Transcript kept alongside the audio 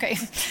Okay.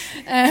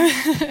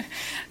 Um,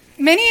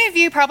 Many of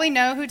you probably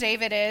know who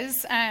David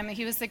is.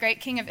 He was the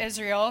great king of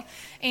Israel.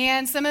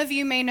 And some of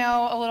you may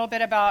know a little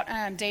bit about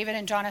David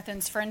and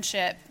Jonathan's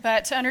friendship.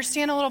 But to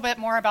understand a little bit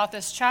more about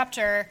this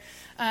chapter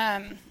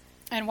and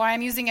why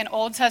I'm using an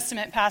Old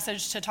Testament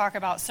passage to talk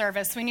about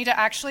service, we need to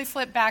actually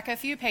flip back a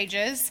few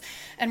pages.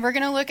 And we're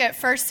going to look at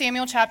 1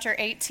 Samuel chapter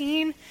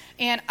 18.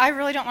 And I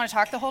really don't want to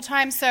talk the whole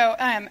time. So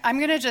I'm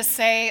going to just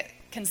say,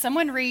 can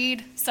someone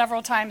read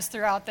several times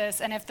throughout this?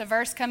 And if the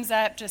verse comes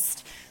up,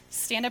 just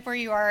stand up where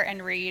you are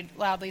and read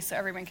loudly so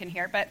everyone can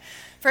hear. But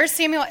 1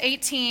 Samuel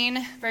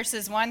 18,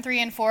 verses 1, 3,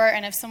 and 4,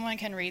 and if someone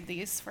can read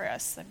these for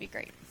us, that'd be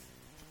great.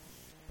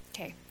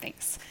 Okay,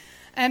 thanks.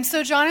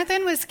 So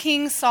Jonathan was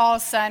King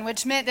Saul's son,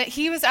 which meant that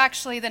he was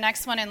actually the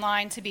next one in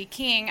line to be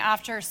king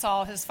after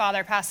Saul, his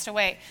father, passed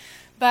away.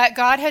 But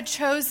God had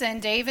chosen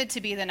David to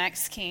be the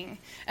next king.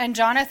 And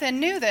Jonathan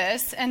knew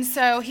this, and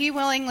so he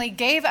willingly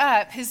gave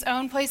up his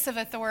own place of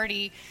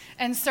authority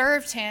and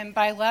served him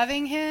by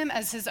loving him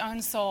as his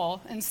own soul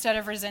instead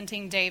of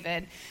resenting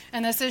David.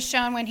 And this is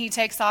shown when he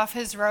takes off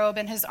his robe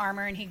and his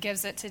armor and he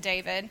gives it to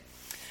David.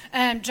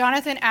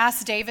 Jonathan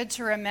asked David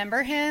to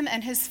remember him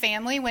and his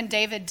family when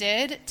David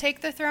did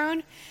take the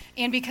throne.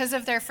 And because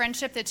of their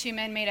friendship, the two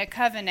men made a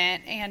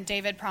covenant, and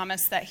David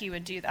promised that he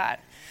would do that.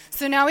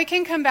 So now we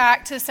can come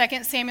back to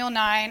 2 Samuel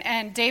 9,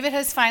 and David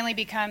has finally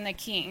become the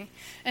king.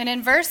 And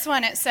in verse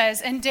 1 it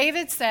says, "And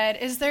David said,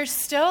 'Is there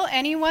still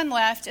anyone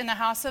left in the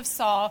house of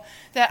Saul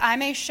that I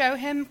may show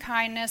him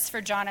kindness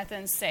for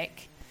Jonathan's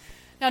sake?'"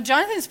 Now,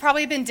 Jonathan's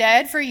probably been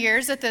dead for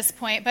years at this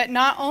point, but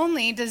not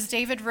only does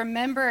David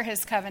remember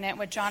his covenant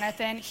with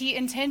Jonathan, he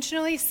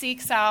intentionally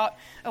seeks out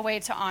a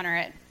way to honor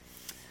it.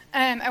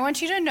 I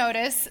want you to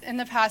notice in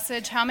the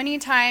passage how many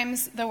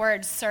times the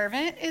word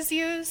servant is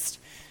used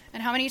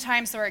and how many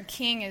times the word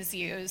king is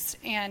used.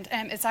 And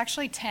it's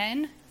actually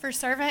 10 for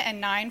servant and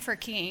 9 for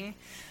king.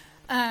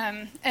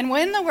 And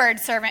when the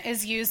word servant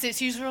is used,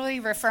 it's usually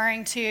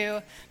referring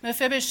to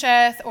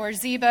Mephibosheth or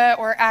Ziba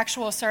or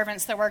actual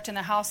servants that worked in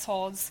the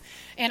households.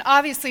 And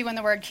obviously when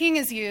the word king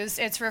is used,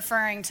 it's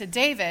referring to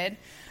David.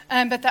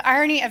 But the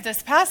irony of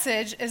this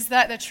passage is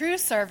that the true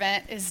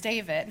servant is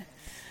David.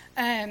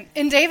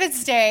 In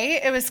David's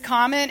day, it was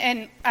common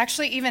and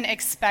actually even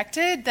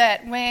expected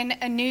that when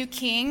a new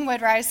king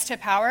would rise to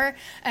power,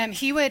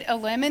 he would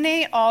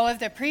eliminate all of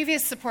the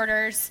previous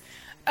supporters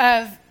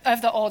of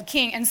the old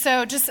king. And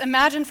so just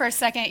imagine for a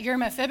second you're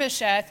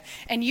Mephibosheth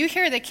and you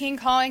hear the king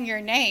calling your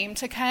name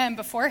to come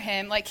before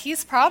him. Like,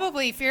 he's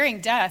probably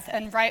fearing death,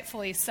 and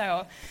rightfully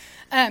so.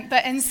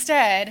 But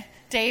instead,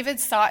 David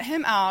sought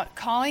him out,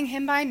 calling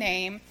him by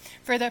name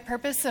for the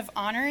purpose of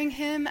honoring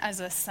him as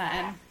a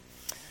son.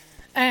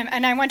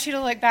 And I want you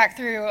to look back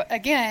through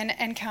again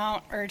and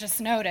count, or just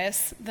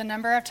notice, the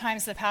number of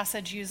times the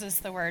passage uses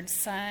the word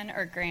son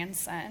or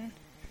grandson.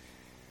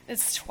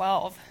 It's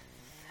 12.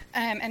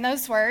 And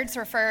those words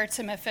refer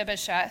to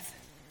Mephibosheth.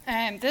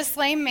 This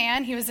lame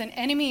man, he was an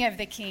enemy of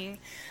the king.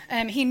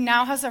 He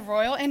now has a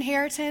royal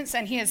inheritance,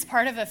 and he is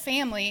part of a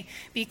family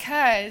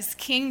because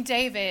King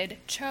David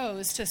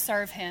chose to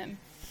serve him.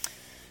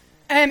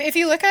 If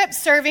you look up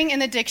serving in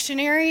the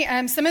dictionary,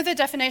 some of the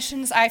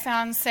definitions I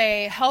found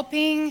say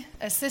helping,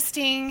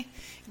 assisting,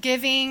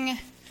 giving,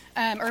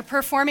 or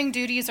performing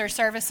duties or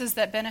services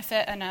that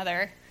benefit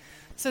another.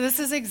 So this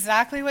is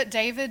exactly what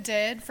David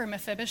did for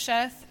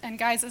Mephibosheth. And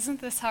guys,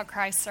 isn't this how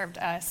Christ served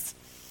us?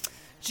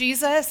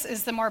 Jesus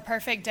is the more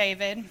perfect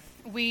David.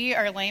 We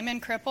are lame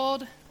and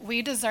crippled.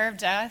 We deserve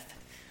death.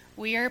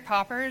 We are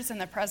paupers in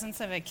the presence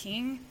of a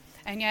king.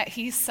 And yet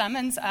he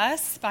summons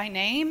us by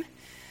name,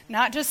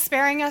 not just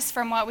sparing us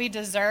from what we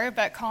deserve,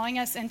 but calling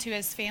us into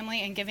his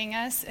family and giving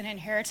us an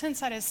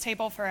inheritance at his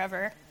table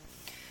forever.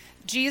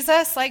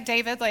 Jesus, like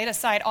David, laid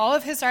aside all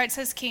of his rights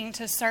as king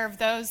to serve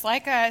those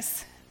like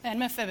us and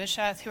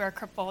Mephibosheth who are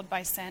crippled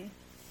by sin.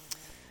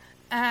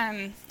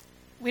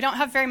 We don't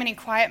have very many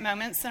quiet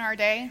moments in our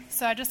day,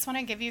 so I just want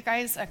to give you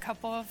guys a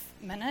couple of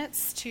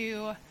minutes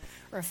to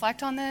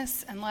reflect on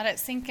this and let it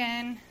sink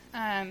in.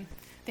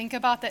 Think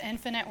about the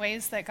infinite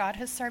ways that God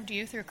has served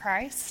you through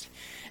Christ.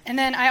 And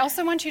then I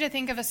also want you to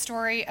think of a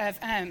story of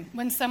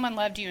when someone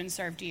loved you and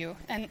served you,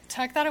 and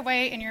tuck that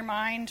away in your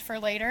mind for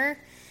later.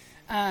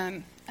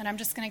 And I'm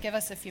just going to give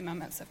us a few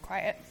moments of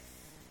quiet.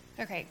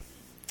 Okay.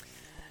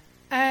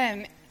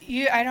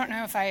 I don't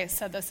know if I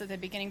said this at the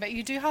beginning, but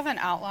you do have an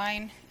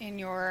outline in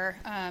your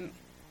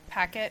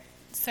packet.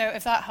 So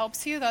if that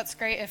helps you, that's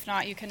great. If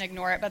not, you can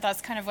ignore it, but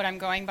that's kind of what I'm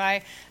going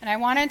by. And I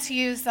wanted to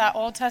use that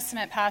Old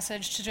Testament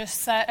passage to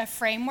just set a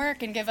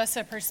framework and give us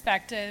a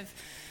perspective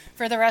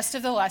for the rest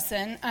of the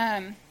lesson.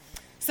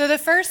 So the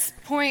first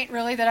point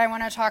really that I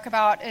want to talk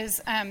about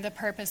is the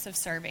purpose of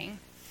serving.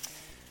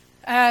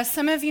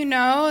 Some of you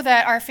know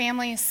that our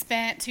family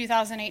spent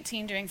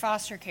 2018 doing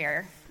foster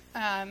care.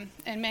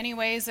 In many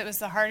ways, it was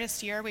the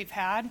hardest year we've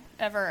had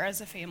ever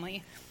as a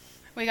family.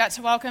 We got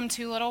to welcome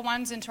 2 little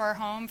ones into our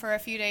home for a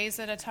few days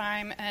at a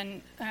time,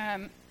 and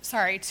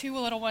 2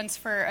 little ones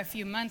for a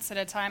few months at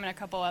a time, and a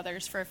couple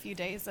others for a few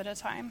days at a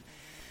time.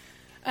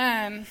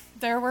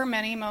 There were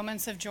many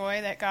moments of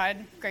joy that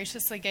God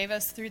graciously gave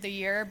us through the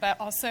year, but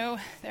also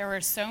there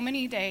were so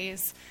many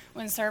days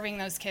when serving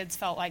those kids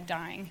felt like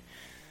dying.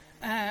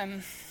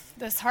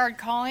 This hard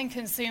calling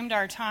consumed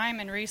our time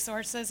and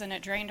resources, and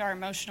it drained our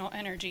emotional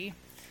energy.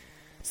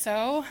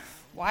 So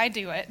why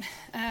do it?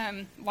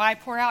 Why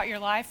pour out your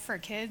life for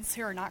kids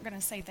who are not going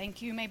to say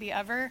thank you maybe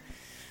ever?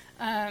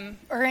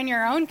 Or in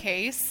your own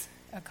case,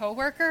 a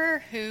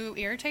coworker who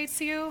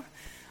irritates you,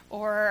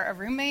 or a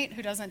roommate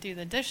who doesn't do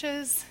the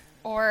dishes,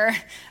 or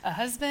a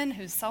husband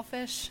who's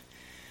selfish.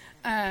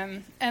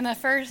 And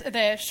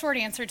the short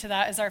answer to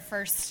that is our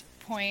first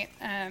point,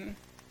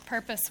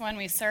 purpose one,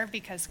 we serve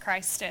because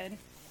Christ did.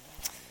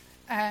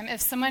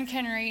 If someone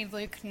can read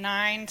Luke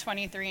 9,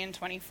 23 and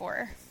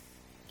 24.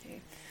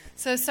 Okay.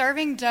 So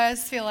serving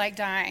does feel like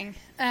dying.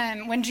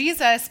 When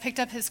Jesus picked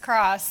up his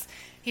cross,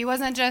 he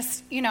wasn't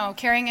just,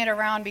 carrying it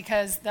around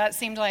because that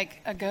seemed like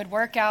a good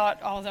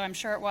workout, although I'm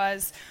sure it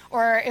was,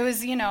 or it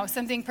was,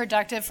 something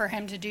productive for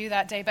him to do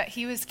that day, but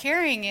he was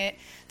carrying it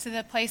to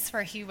the place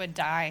where he would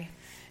die,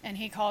 and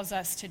he calls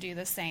us to do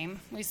the same.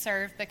 We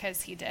serve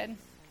because he did.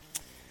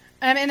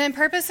 And then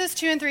purposes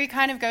 2 and 3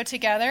 kind of go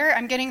together.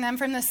 I'm getting them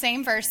from the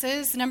same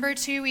verses. Number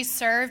 2, we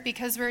serve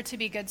because we're to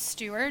be good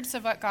stewards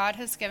of what God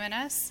has given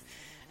us.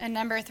 And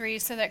number 3,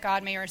 so that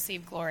God may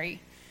receive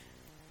glory.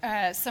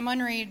 Someone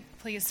read,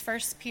 please, 1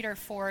 Peter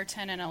 4,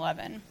 10 and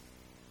 11.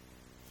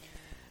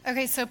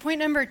 Okay, so point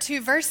number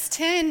 2, verse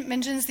 10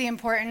 mentions the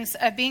importance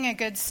of being a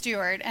good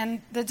steward.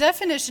 And the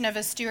definition of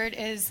a steward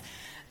is,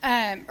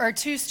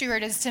 to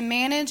steward is to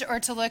manage or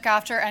to look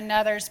after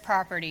another's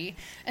property.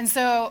 And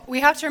so we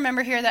have to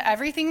remember here that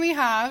everything we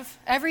have,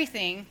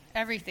 everything,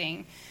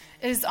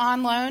 is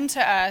on loan to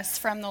us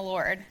from the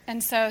Lord.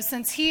 And so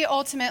since he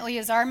ultimately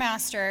is our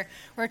master,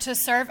 we're to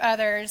serve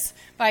others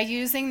by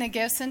using the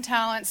gifts and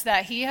talents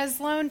that he has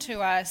loaned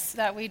to us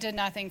that we did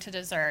nothing to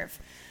deserve.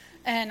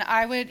 And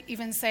I would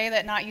even say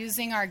that not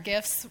using our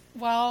gifts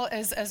well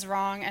is as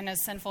wrong and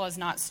as sinful as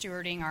not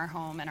stewarding our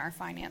home and our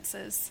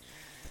finances.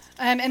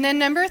 And then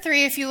number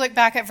 3, if you look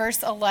back at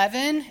verse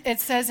 11, it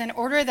says, in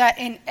order that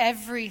in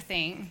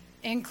everything,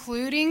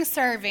 including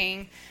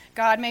serving,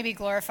 God may be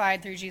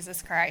glorified through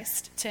Jesus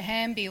Christ. To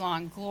him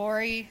belong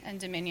glory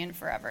and dominion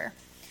forever.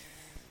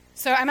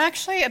 So I'm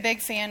actually a big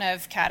fan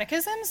of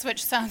catechisms,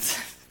 which sounds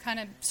kind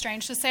of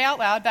strange to say out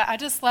loud, but I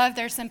just love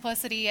their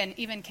simplicity, and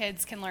even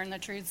kids can learn the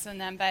truths in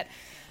them. But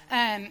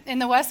in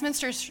the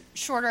Westminster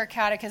Shorter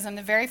Catechism,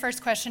 the very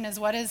first question is,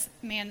 what is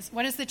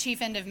the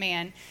chief end of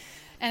man?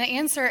 And the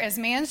answer is,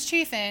 man's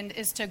chief end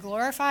is to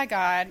glorify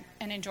God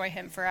and enjoy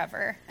him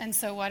forever. And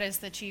so what is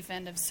the chief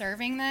end of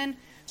serving then?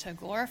 To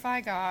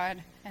glorify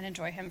God and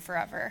enjoy him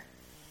forever.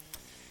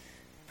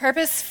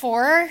 Purpose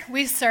 4,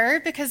 we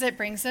serve because it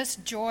brings us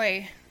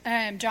joy.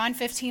 John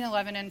 15,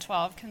 11, and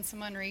 12. Can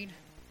someone read?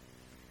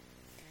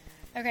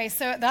 Okay,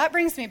 so that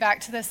brings me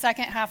back to the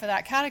second half of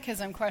that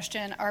catechism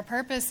question. Our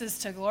purpose is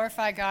to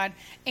glorify God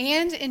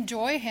and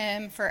enjoy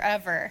him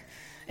forever.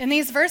 In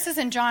these verses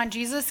in John,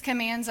 Jesus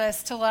commands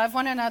us to love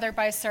one another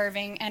by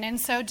serving, and in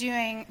so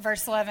doing,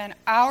 verse 11,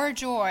 our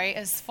joy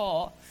is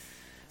full.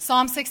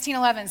 Psalm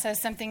 16:11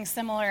 says something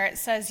similar. It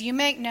says, you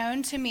make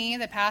known to me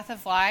the path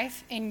of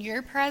life. In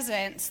your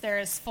presence there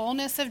is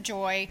fullness of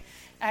joy.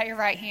 At your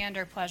right hand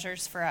are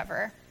pleasures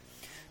forever.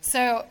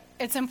 So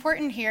it's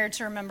important here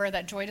to remember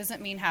that joy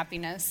doesn't mean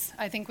happiness.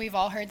 I think we've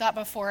all heard that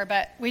before,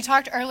 but we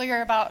talked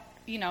earlier about,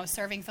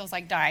 serving feels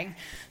like dying.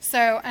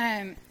 So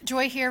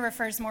joy here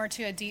refers more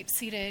to a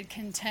deep-seated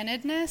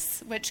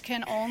contentedness, which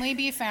can only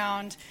be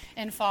found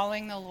in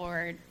following the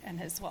Lord and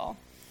his will.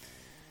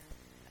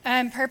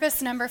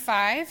 Purpose number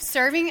 5,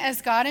 serving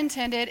as God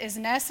intended is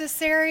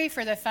necessary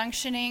for the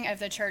functioning of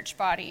the church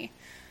body.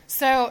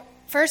 So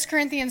 1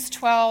 Corinthians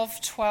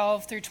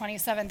 12 through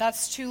 27,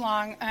 that's too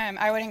long.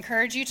 I would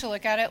encourage you to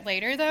look at it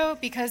later, though,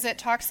 because it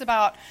talks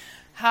about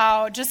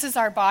how just as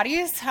our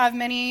bodies have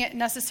many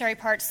necessary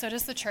parts, so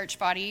does the church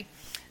body.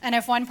 And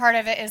if one part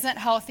of it isn't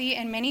healthy,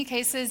 in many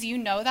cases you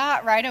know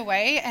that right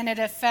away, and it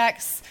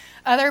affects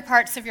other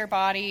parts of your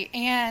body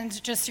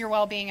and just your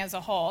well-being as a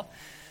whole.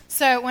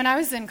 So when I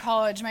was in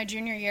college, my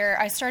junior year,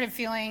 I started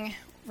feeling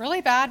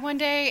really bad one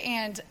day,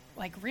 and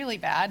really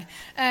bad.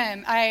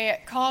 I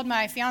called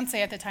my fiance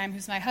at the time,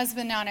 who's my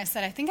husband now, and I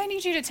said, I think I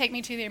need you to take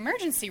me to the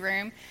emergency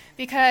room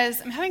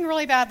because I'm having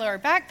really bad lower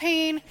back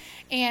pain,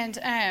 and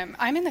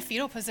I'm in the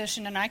fetal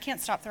position, and I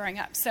can't stop throwing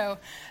up. So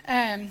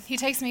he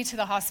takes me to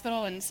the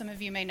hospital, and some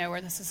of you may know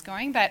where this is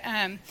going, but,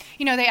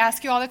 they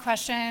ask you all the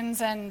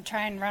questions and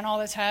try and run all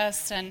the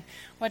tests, and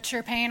what's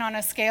your pain on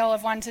a scale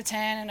of 1 to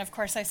 10, and of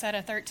course I said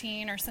a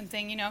 13 or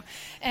something,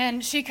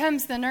 and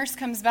the nurse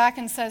comes back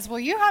and says, well,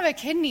 you have a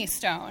kidney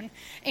stone,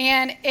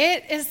 and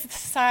it is the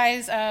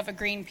size of a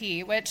green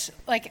pea, which,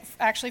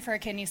 actually for a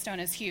kidney stone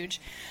is huge.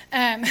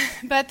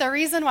 But the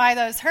reason why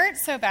those hurt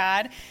so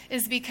bad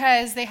is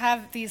because they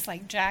have these,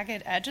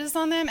 jagged edges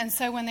on them, and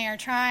so when they are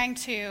trying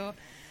to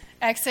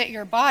exit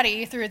your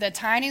body through the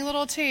tiny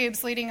little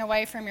tubes leading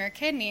away from your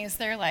kidneys,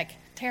 they're,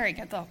 tearing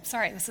it.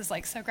 Sorry, this is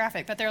like so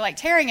graphic, but they're like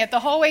tearing it the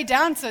whole way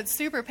down, so it's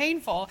super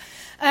painful.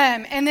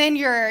 And then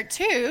your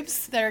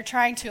tubes that are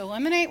trying to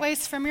eliminate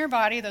waste from your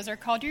body, those are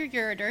called your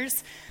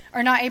ureters,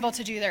 are not able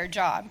to do their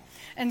job.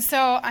 And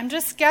so I'm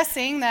just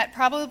guessing that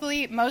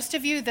probably most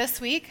of you this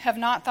week have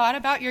not thought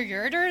about your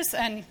ureters,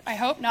 and I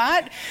hope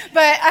not.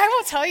 But I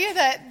will tell you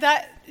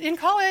that in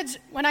college,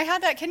 when I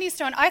had that kidney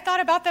stone, I thought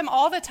about them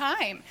all the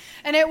time.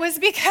 And it was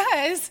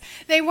because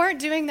they weren't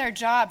doing their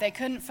job. They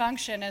couldn't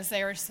function as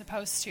they were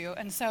supposed to.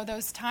 And so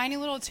those tiny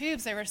little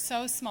tubes, they were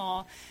so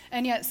small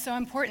and yet so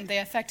important. They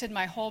affected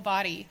my whole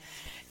body.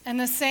 And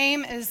the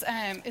same is,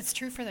 it's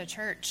true for the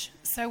church.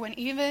 So when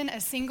even a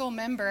single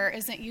member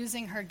isn't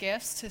using her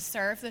gifts to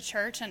serve the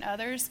church and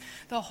others,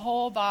 the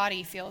whole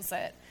body feels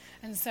it.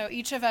 And so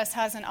each of us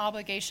has an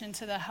obligation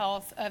to the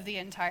health of the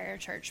entire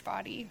church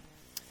body.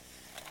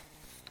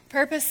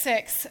 Purpose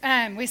 6,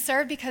 we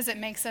serve because it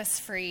makes us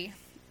free.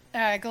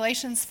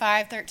 Galatians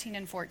 5:13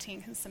 and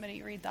 14. Can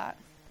somebody read that?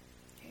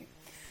 Okay.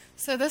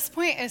 So this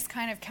point is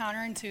kind of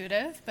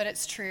counterintuitive, but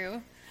it's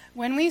true.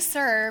 When we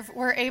serve,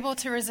 we're able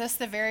to resist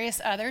the various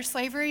other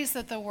slaveries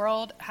that the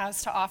world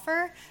has to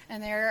offer,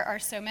 and there are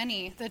so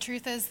many. The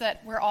truth is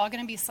that we're all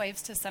going to be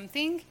slaves to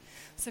something.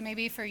 So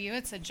maybe for you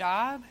it's a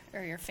job,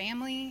 or your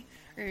family,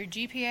 or your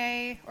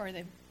GPA, or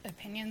the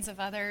opinions of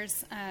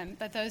others,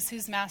 but those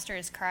whose master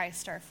is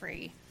Christ are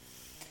free.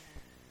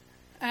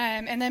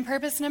 And then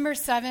purpose number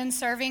 7,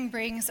 serving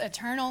brings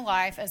eternal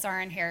life as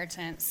our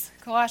inheritance.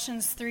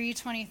 Colossians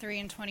 3:23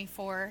 and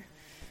 24.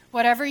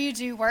 Whatever you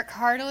do, work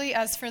heartily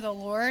as for the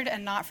Lord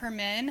and not for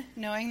men,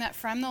 knowing that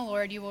from the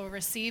Lord you will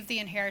receive the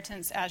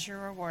inheritance as your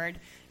reward.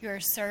 You are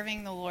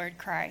serving the Lord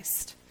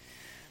Christ.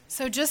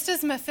 So just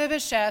as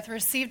Mephibosheth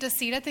received a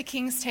seat at the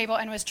king's table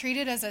and was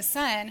treated as a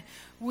son,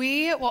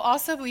 we will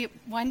also be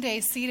one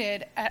day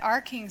seated at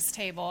our king's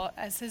table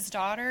as his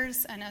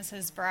daughters and as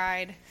his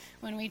bride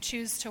when we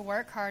choose to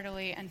work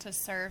heartily and to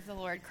serve the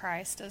Lord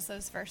Christ, as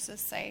those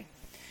verses say.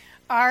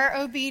 Our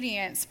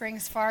obedience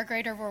brings far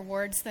greater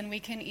rewards than we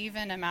can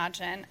even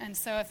imagine. And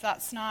so if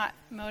that's not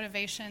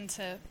motivation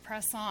to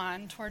press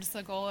on towards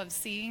the goal of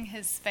seeing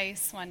his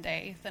face one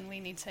day, then we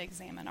need to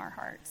examine our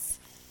hearts.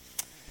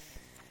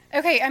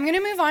 Okay, I'm going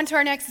to move on to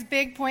our next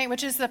big point,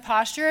 which is the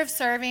posture of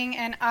serving.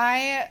 And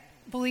I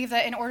believe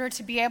that in order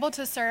to be able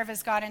to serve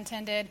as God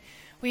intended,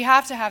 we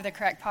have to have the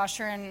correct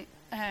posture. And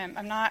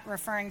I'm not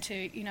referring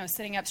to,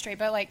 sitting up straight,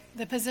 but like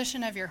the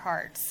position of your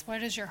hearts.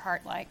 What is your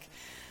heart like?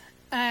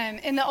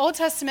 In the Old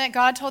Testament,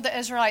 God told the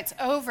Israelites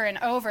over and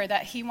over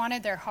that he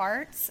wanted their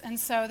hearts. And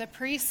so the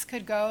priests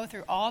could go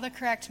through all the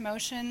correct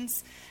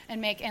motions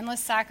and make endless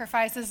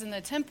sacrifices in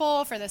the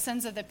temple for the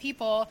sins of the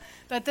people.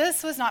 But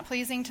this was not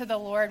pleasing to the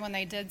Lord when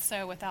they did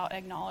so without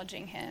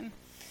acknowledging him.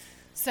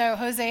 So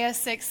Hosea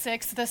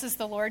 6:6, this is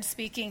the Lord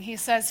speaking. He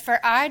says,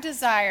 "For I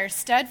desire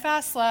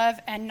steadfast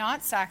love and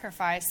not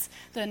sacrifice,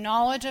 the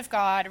knowledge of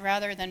God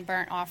rather than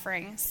burnt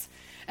offerings."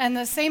 And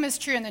the same is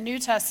true in the New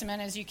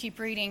Testament as you keep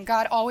reading.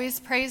 God always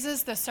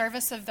praises the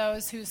service of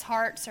those whose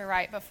hearts are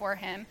right before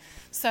him.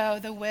 So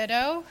the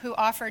widow who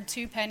offered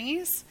 2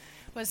 pennies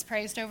was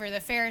praised over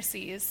the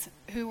Pharisees,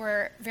 who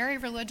were very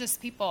religious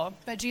people.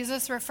 But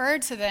Jesus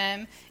referred to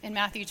them in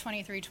Matthew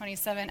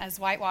 23:27 as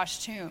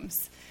whitewashed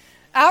tombs.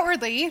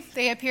 Outwardly,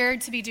 they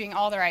appeared to be doing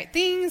all the right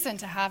things and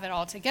to have it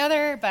all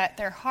together, but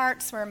their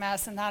hearts were a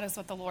mess, and that is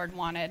what the Lord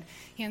wanted.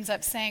 He ends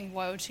up saying,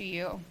 "Woe to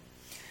you."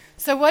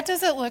 So what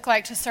does it look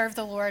like to serve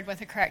the Lord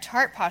with a correct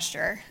heart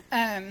posture?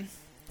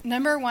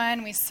 Number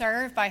 1, we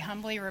serve by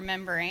humbly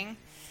remembering.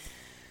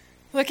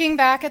 Looking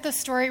back at the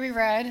story we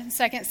read in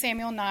 2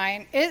 Samuel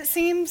 9, it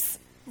seems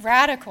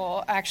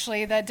radical,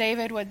 actually, that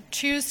David would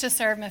choose to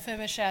serve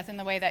Mephibosheth in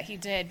the way that he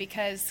did,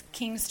 because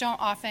kings don't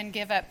often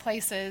give up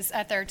places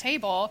at their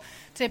table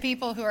to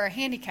people who are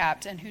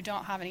handicapped and who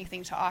don't have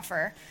anything to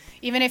offer.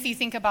 Even if you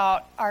think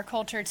about our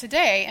culture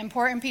today,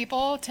 important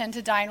people tend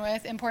to dine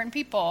with important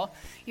people.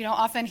 You don't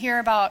often hear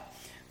about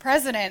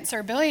presidents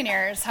or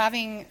billionaires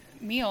having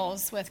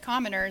meals with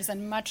commoners,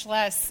 and much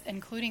less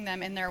including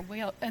them in their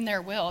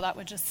will. That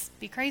would just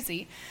be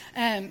crazy.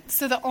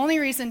 So the only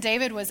reason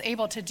David was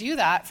able to do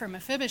that for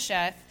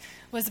Mephibosheth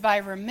was by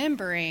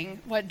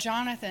remembering what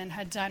Jonathan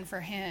had done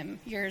for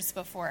him years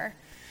before.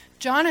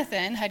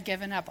 Jonathan had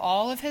given up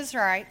all of his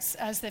rights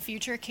as the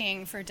future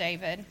king for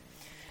David.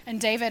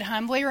 And David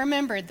humbly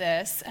remembered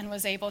this and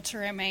was able to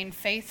remain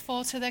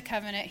faithful to the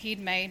covenant he'd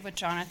made with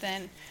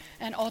Jonathan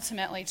and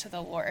ultimately to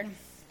the Lord.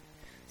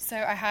 So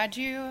I had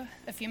you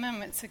a few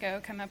moments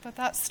ago come up with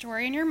that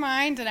story in your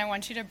mind, and I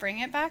want you to bring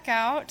it back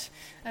out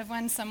of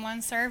when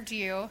someone served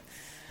you.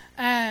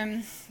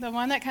 The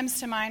one that comes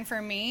to mind for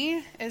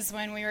me is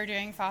when we were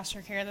doing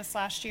foster care this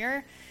last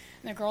year.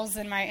 The girls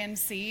in my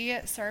MC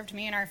served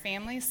me and our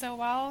family so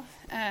well.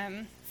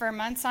 For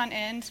months on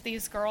end,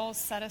 these girls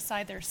set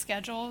aside their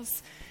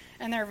schedules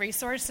and their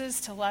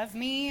resources to love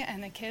me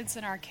and the kids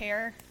in our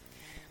care.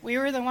 We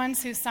were the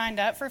ones who signed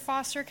up for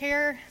foster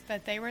care,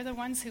 but they were the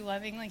ones who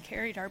lovingly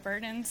carried our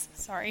burdens.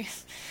 Sorry.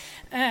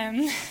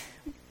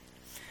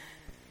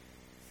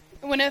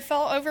 when it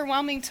felt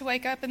overwhelming to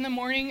wake up in the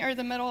morning or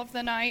the middle of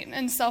the night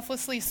and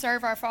selflessly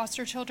serve our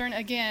foster children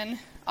again,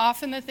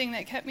 often the thing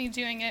that kept me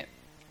doing it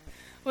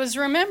was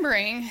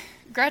remembering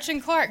Gretchen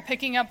Clark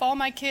picking up all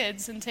my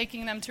kids and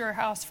taking them to her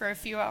house for a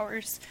few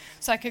hours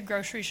so I could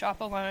grocery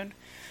shop alone.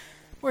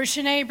 Or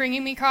Shanae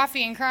bringing me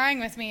coffee and crying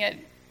with me at,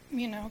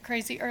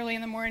 crazy early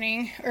in the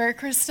morning. Or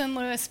Kristen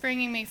Lewis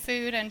bringing me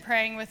food and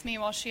praying with me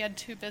while she had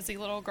 2 busy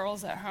little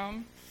girls at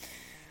home.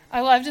 I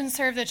loved and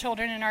served the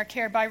children in our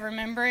care by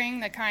remembering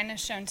the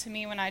kindness shown to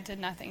me when I did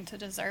nothing to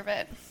deserve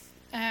it.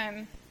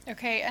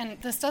 Okay,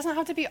 and this doesn't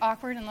have to be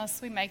awkward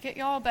unless we make it,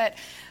 y'all, but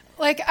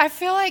I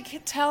feel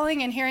like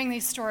telling and hearing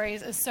these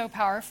stories is so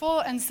powerful,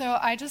 and so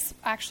I just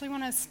actually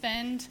want to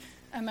spend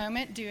a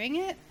moment doing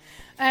it,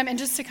 and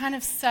just to kind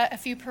of set a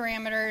few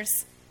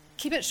parameters.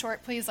 Keep it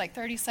short, please, like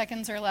 30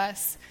 seconds or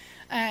less.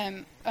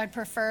 I'd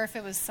prefer if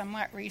it was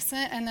somewhat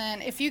recent, and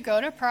then if you go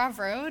to Prov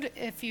Road,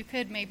 if you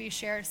could maybe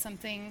share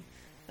something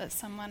that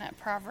someone at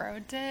Prov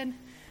Road did,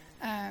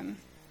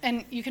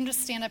 and you can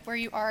just stand up where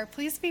you are.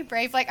 Please be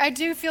brave. I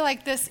do feel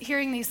like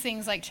hearing these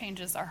things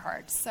changes our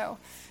hearts. So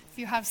if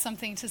you have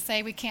something to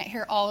say, we can't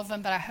hear all of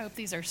them, but I hope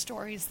these are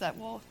stories that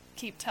we'll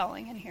keep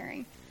telling and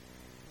hearing.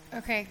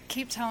 Okay,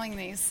 keep telling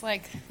these.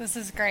 This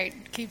is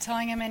great. Keep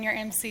telling them in your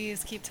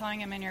MCs, keep telling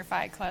them in your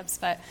fight clubs,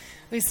 but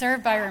we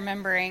serve by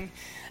remembering.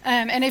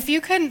 And if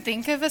you couldn't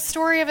think of a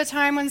story of a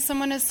time when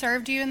someone has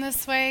served you in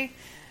this way,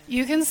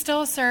 you can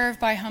still serve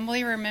by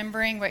humbly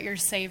remembering what your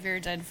Savior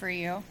did for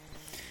you.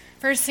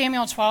 1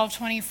 Samuel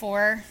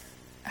 12:24.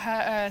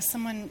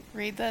 Someone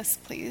read this,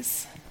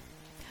 please.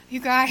 You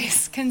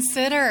guys,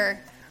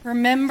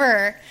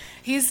 remember,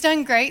 he's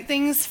done great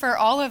things for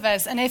all of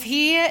us. And if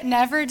he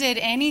never did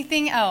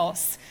anything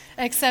else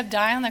except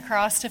die on the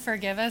cross to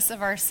forgive us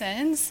of our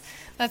sins,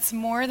 that's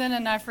more than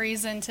enough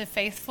reason to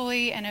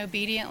faithfully and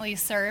obediently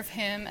serve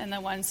him and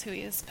the ones who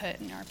he has put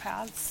in our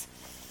paths.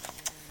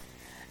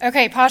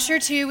 Okay, posture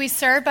 2, we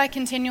serve by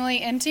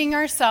continually emptying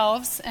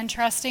ourselves and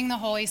trusting the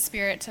Holy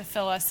Spirit to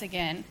fill us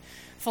again.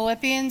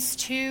 Philippians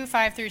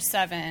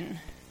 2:5-7.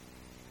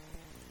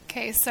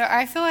 Okay, so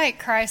I feel like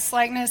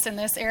Christ-likeness in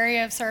this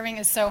area of serving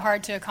is so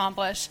hard to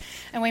accomplish.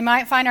 And we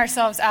might find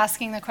ourselves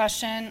asking the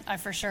question, I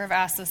for sure have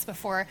asked this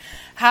before,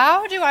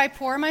 how do I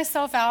pour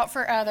myself out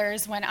for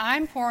others when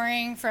I'm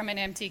pouring from an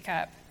empty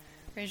cup?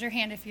 Raise your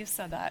hand if you've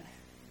said that.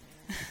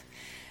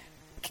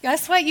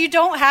 Guess what? You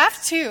don't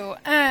have to.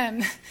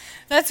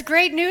 That's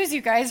great news,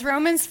 you guys.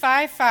 Romans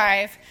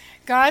 5:5.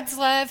 God's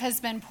love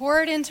has been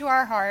poured into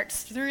our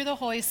hearts through the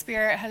Holy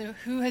Spirit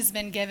who has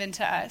been given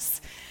to us.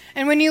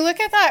 And when you look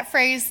at that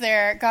phrase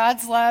there,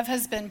 God's love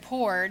has been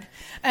poured,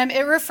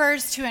 it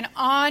refers to an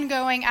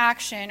ongoing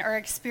action or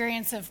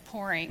experience of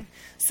pouring.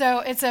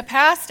 So it's a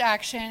past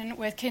action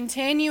with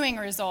continuing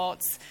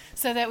results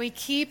so that we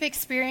keep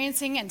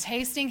experiencing and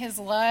tasting his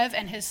love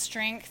and his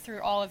strength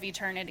through all of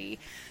eternity.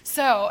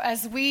 So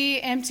as we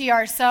empty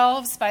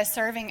ourselves by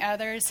serving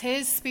others,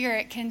 his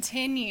Spirit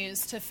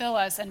continues to fill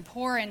us and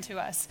pour into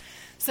us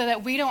so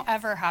that we don't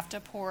ever have to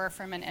pour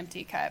from an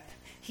empty cup.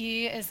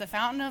 He is the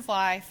fountain of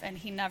life, and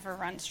he never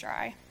runs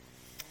dry.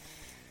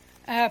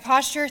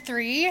 Posture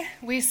 3,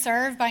 we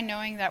serve by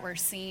knowing that we're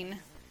seen.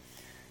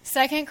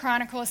 2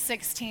 Chronicles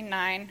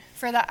 16:9,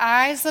 for the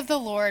eyes of the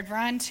Lord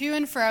run to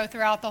and fro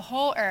throughout the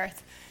whole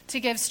earth to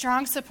give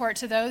strong support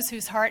to those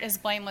whose heart is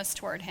blameless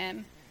toward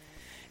him.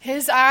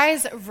 His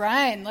eyes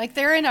run,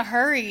 they're in a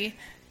hurry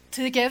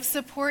to give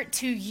support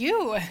to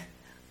you.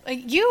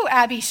 You,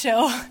 Abby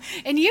Schill,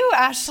 and you,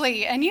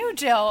 Ashley, and you,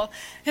 Jill.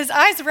 His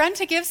eyes run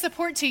to give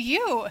support to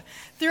you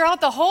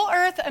throughout the whole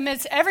earth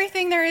amidst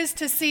everything there is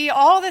to see,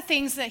 all the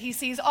things that he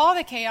sees, all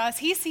the chaos.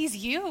 He sees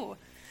you.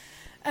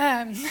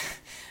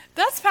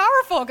 That's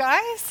powerful,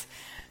 guys.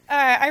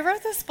 I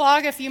wrote this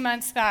blog a few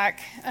months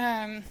back.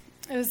 It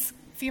was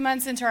a few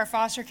months into our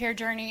foster care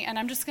journey, and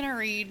I'm just going to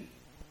read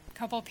a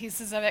couple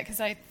pieces of it because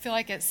I feel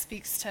like it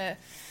speaks to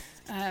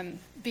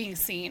being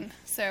seen.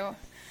 So,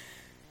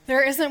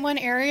 there isn't one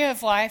area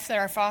of life that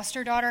our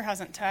foster daughter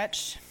hasn't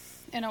touched.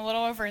 In a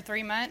little over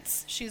 3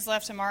 months, she's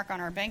left a mark on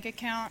our bank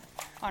account,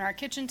 on our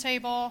kitchen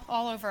table,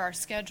 all over our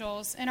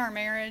schedules, in our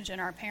marriage,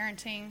 in our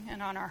parenting,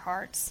 and on our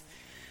hearts.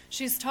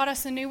 She's taught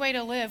us a new way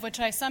to live,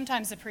 which I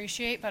sometimes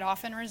appreciate but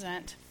often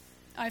resent.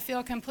 I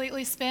feel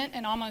completely spent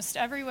in almost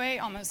every way,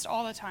 almost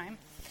all the time.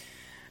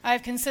 I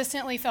have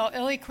consistently felt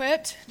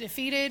ill-equipped,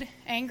 defeated,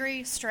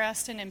 angry,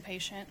 stressed, and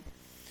impatient.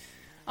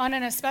 On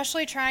an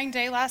especially trying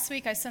day last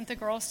week, I sent the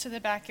girls to the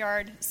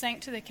backyard,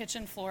 sank to the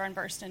kitchen floor, and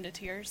burst into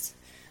tears.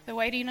 The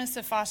weightiness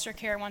of foster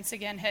care once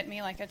again hit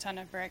me like a ton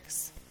of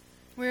bricks.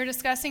 We were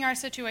discussing our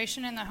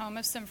situation in the home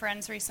of some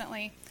friends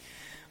recently.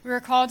 We were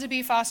called to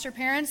be foster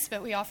parents,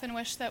 but we often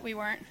wish that we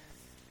weren't.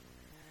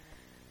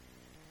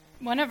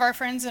 One of our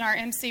friends in our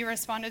MC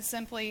responded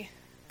simply,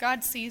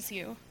 God sees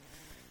you.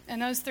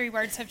 And those 3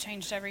 words have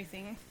changed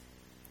everything.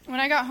 When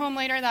I got home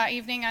later that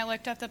evening, I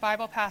looked up the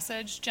Bible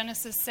passage,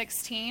 Genesis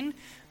 16,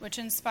 which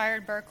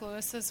inspired Burke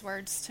Lewis's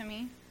words to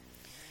me.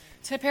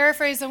 To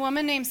paraphrase, a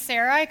woman named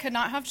Sarai could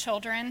not have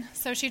children,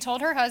 so she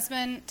told her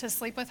husband to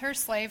sleep with her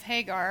slave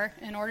Hagar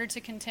in order to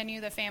continue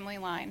the family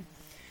line.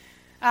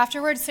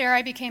 Afterward,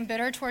 Sarai became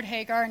bitter toward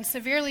Hagar and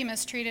severely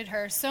mistreated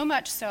her, so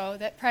much so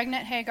that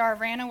pregnant Hagar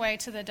ran away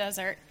to the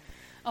desert.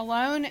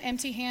 Alone,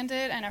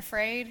 empty-handed, and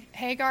afraid,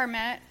 Hagar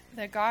met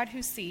the God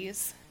who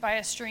sees by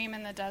a stream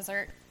in the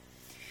desert.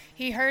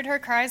 He heard her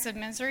cries of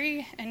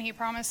misery, and he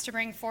promised to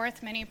bring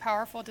forth many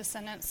powerful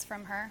descendants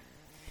from her.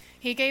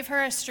 He gave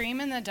her a stream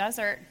in the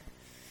desert.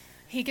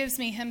 He gives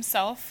me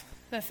himself,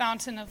 the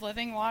fountain of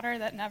living water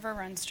that never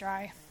runs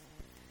dry.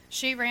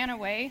 She ran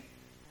away.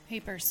 He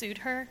pursued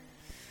her.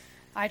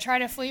 I try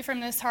to flee from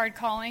this hard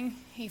calling.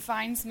 He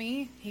finds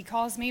me. He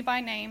calls me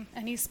by name,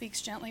 and he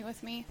speaks gently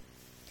with me.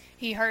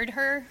 He heard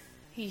her.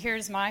 He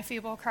hears my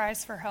feeble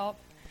cries for help.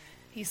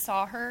 He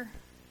saw her.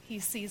 He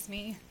sees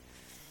me.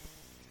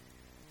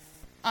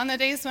 On the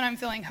days when I'm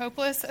feeling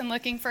hopeless and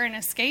looking for an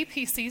escape,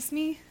 he sees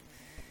me.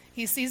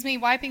 He sees me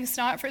wiping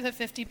snot for the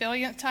 50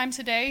 billionth time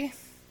today.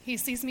 He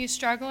sees me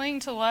struggling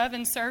to love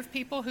and serve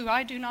people who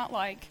I do not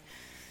like.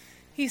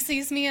 He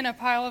sees me in a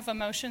pile of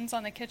emotions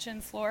on the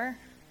kitchen floor.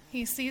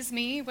 He sees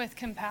me with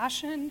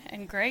compassion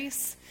and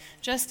grace,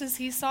 just as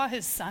he saw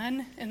his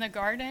son in the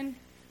garden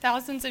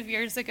thousands of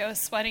years ago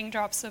sweating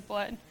drops of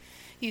blood.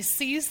 He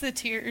sees the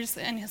tears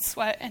in his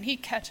sweat, and he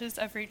catches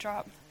every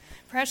drop.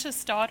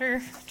 Precious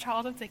daughter,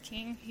 child of the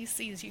King, he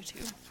sees you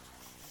too.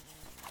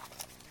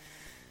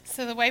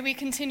 So the way we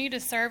continue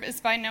to serve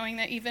is by knowing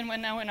that even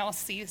when no one else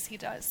sees, he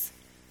does.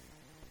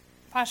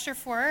 Posture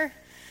 4.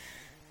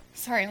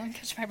 Sorry, let me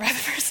catch my breath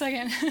for a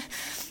second.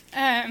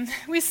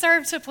 We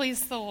serve to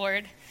please the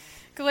Lord.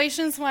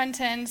 Galatians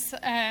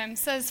 1:10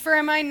 says, "For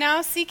am I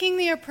now seeking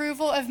the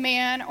approval of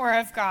man or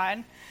of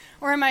God?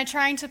 Or am I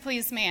trying to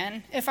please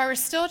man? If I were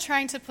still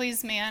trying to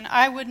please man,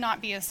 I would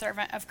not be a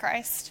servant of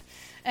Christ."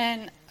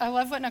 And I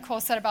love what Nicole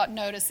said about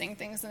noticing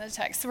things in the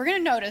text. So we're going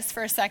to notice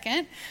for a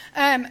second.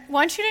 I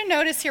want you to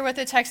notice here what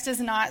the text does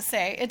not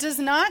say. It does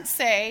not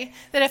say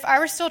that if I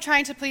were still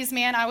trying to please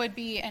man, I would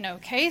be an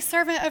okay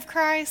servant of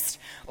Christ,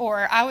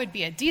 or I would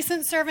be a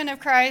decent servant of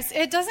Christ.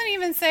 It doesn't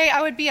even say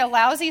I would be a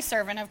lousy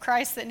servant of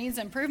Christ that needs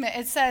improvement.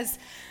 It says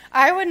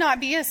I would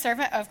not be a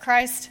servant of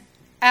Christ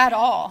at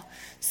all.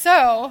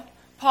 So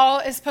Paul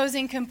is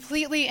posing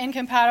completely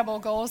incompatible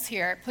goals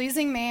here.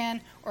 Pleasing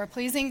man or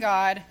pleasing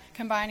God,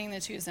 combining the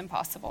two is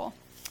impossible.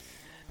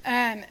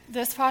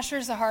 This posture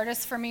is the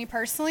hardest for me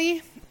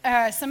personally.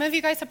 Some of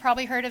you guys have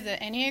probably heard of the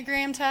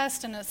Enneagram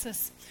test, and it's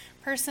this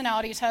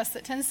personality test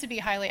that tends to be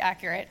highly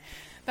accurate.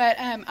 But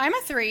I'm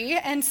a 3,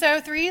 and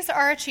so 3s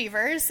are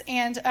achievers,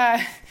 and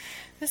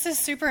this is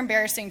super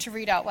embarrassing to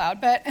read out loud,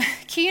 but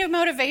key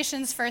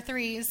motivations for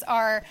 3s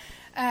are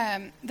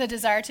the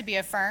desire to be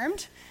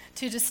affirmed,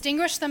 to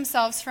distinguish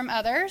themselves from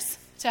others,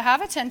 to have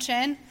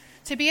attention,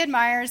 to be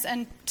admired,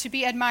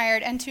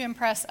 and to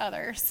impress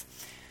others.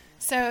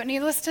 So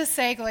needless to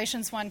say,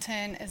 Galatians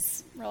 1:10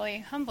 is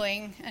really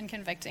humbling and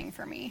convicting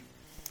for me.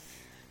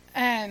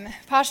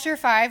 Posture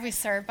 5, we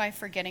serve by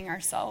forgetting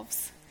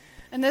ourselves.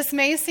 And this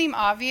may seem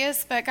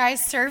obvious, but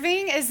guys,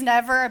 serving is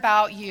never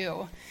about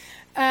you.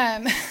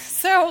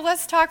 So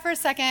let's talk for a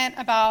second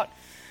about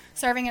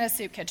serving in a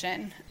soup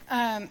kitchen.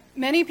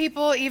 Many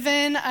people,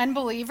 even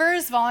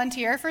unbelievers,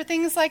 volunteer for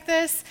things like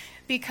this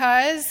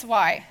because,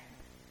 why?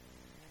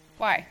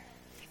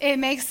 It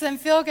makes them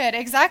feel good.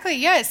 Exactly,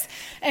 yes.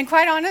 And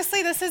quite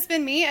honestly, this has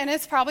been me, and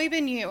it's probably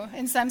been you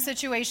in some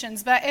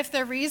situations. But if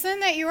the reason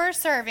that you are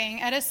serving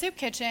at a soup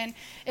kitchen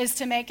is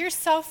to make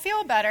yourself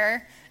feel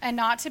better and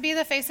not to be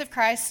the face of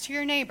Christ to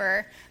your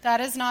neighbor, that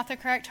is not the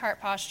correct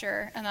heart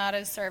posture, and that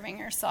is serving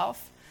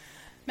yourself.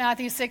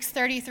 Matthew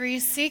 6:33,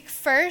 "Seek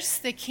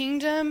first the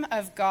kingdom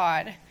of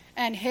God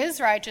and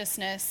his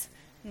righteousness,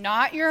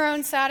 not your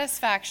own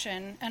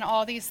satisfaction, and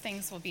all these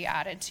things will be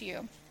added to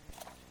you."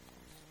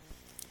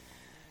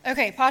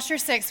 Okay, posture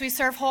 6, we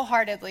serve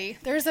wholeheartedly.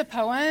 There's a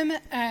poem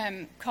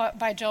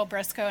by Joel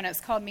Briscoe, and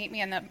it's called "Meet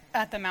Me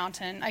at the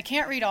Mountain." I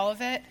can't read all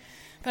of it,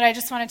 but I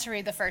just wanted to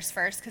read the first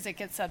verse because it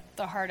gets at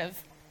the heart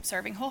of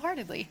serving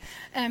wholeheartedly.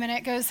 And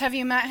it goes, "Have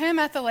you met him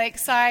at the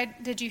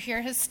lakeside? Did you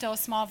hear his still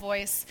small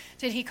voice?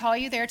 Did he call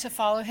you there to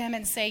follow him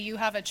and say you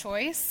have a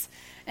choice?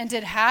 And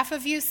did half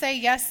of you say,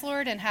 'Yes,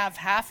 Lord,' and have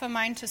half a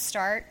mind to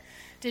start?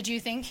 Did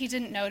you think he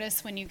didn't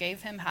notice when you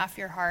gave him half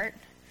your heart?"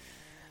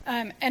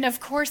 And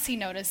of course he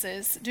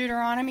notices.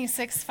 Deuteronomy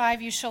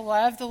 6:5, "You shall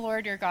love the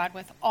Lord your God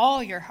with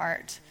all your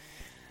heart."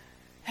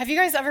 Have you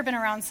guys ever been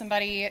around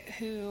somebody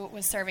who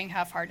was serving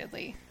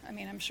half-heartedly? I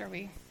mean, I'm sure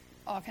we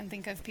all can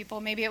think of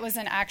people. Maybe it was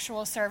an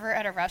actual server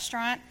at a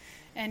restaurant,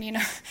 and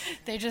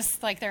they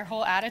just, like, their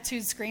whole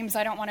attitude screams,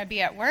 "I don't want to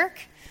be at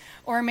work."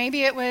 Or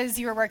maybe it was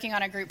you were working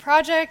on a group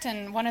project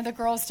and one of the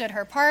girls did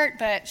her part,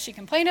 but she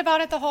complained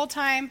about it the whole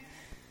time.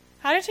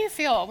 How did you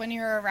feel when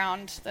you were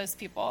around those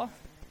people?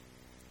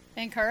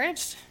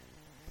 Encouraged?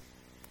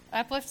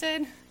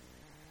 Uplifted?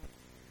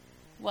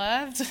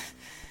 Loved?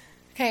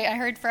 Okay, I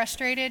heard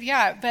frustrated.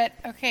 Yeah, but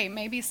okay,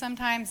 maybe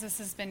sometimes this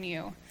has been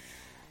you.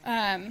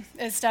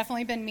 It's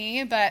definitely been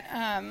me, but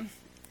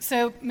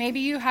So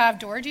maybe you have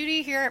door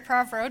duty here at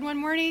Prov Road one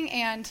morning,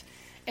 and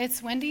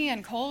it's windy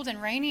and cold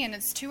and rainy, and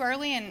it's too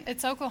early, and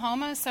it's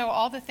Oklahoma, so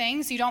all the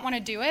things, you don't want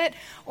to do it.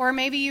 Or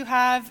maybe you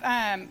have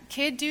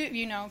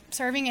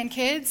serving in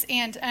kids,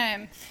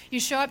 and you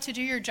show up to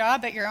do your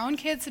job, but your own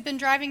kids have been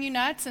driving you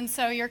nuts, and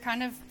so you're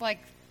kind of like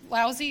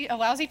a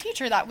lousy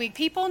teacher that week.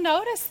 People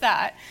notice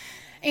that.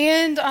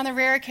 And on the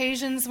rare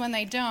occasions when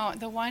they don't,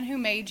 the one who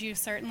made you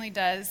certainly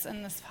does,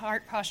 and this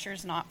heart posture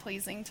is not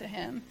pleasing to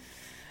him.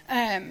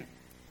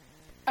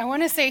 I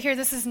want to say here,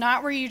 this is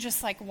not where you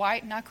just like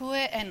white knuckle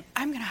it and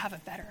I'm going to have a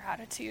better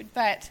attitude,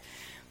 but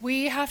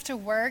we have to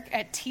work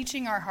at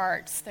teaching our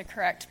hearts the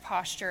correct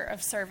posture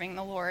of serving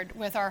the Lord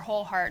with our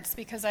whole hearts,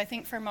 because I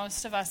think for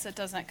most of us it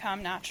doesn't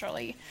come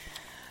naturally.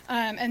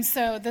 And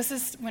so this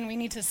is when we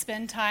need to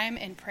spend time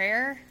in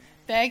prayer,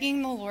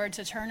 begging the Lord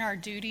to turn our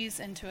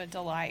duties into a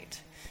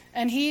delight.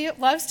 And he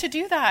loves to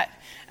do that.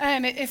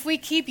 If we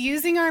keep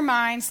using our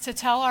minds to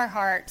tell our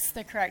hearts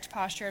the correct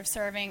posture of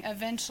serving,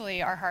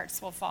 eventually our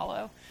hearts will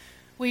follow.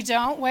 We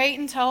don't wait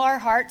until our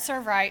hearts are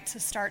right to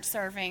start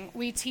serving.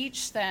 We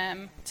teach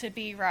them to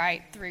be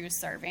right through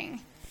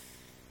serving.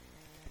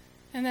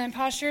 And then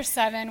posture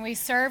 7, we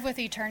serve with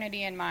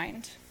eternity in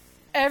mind.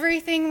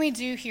 Everything we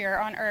do here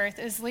on earth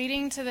is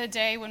leading to the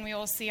day when we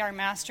will see our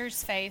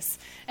Master's face,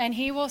 and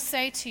he will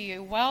say to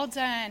you, "Well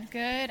done,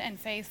 good and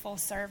faithful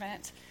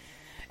servant."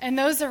 And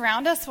those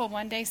around us will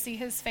one day see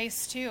his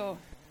face too.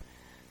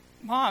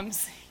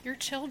 Moms, your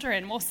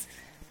children will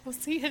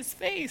see his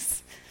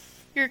face.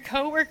 Your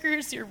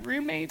coworkers, your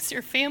roommates,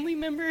 your family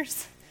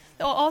members,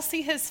 they'll all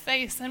see his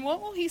face. And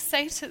what will he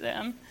say to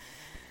them?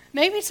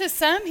 Maybe to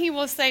some he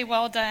will say,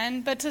 "Well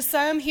done," but to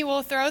some he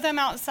will throw them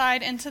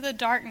outside into the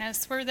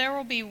darkness where there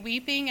will be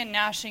weeping and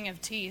gnashing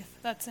of teeth.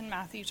 That's in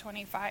Matthew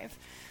 25.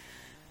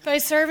 By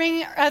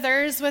serving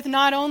others with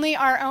not only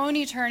our own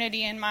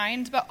eternity in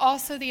mind, but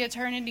also the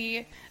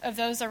eternity of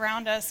those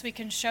around us, we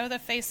can show the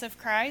face of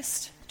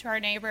Christ to our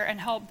neighbor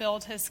and help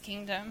build his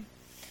kingdom.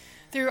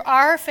 Through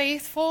our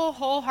faithful,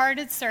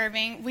 wholehearted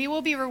serving, we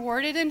will be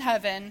rewarded in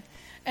heaven,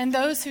 and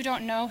those who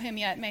don't know him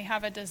yet may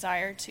have a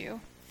desire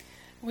to.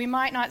 We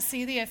might not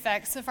see the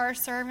effects of our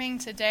serving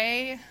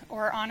today,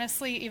 or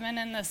honestly, even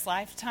in this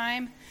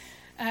lifetime,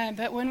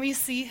 but when we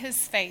see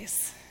his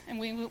face, and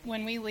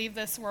when we leave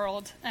this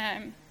world,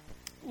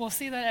 we'll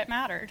see that it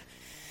mattered.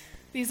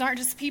 These aren't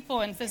just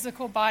people in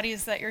physical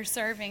bodies that you're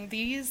serving.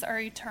 These are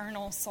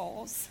eternal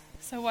souls.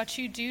 So what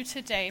you do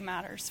today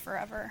matters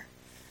forever.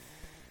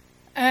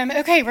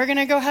 Okay, we're going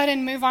to go ahead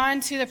and move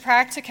on to the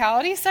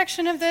practicality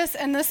section of this.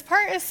 And this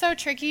part is so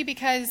tricky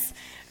because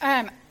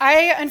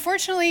I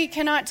unfortunately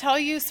cannot tell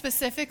you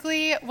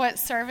specifically what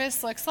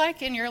service looks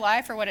like in your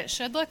life or what it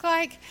should look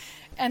like.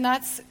 And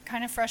that's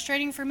kind of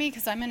frustrating for me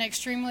because I'm an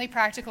extremely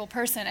practical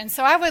person. And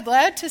so I would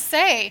love to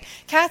say,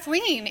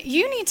 Kathleen,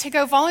 you need to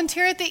go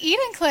volunteer at the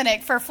Eden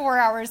Clinic for 4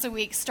 hours a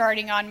week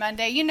starting on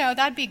Monday. You know,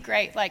 that'd be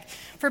great. Like,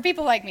 for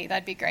people like me,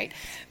 that'd be great.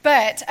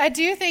 But I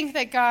do think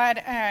that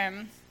God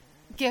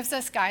gives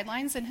us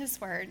guidelines in his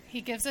word.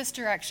 He gives us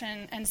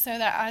direction. And so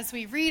that as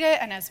we read it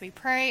and as we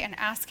pray and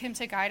ask him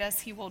to guide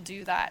us, he will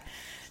do that.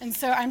 And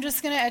so I'm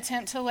just going to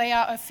attempt to lay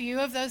out a few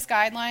of those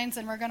guidelines,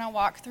 and we're going to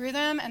walk through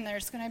them, and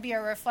there's going to be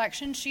a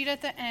reflection sheet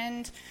at the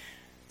end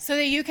so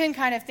that you can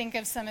kind of think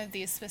of some of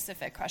these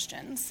specific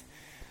questions.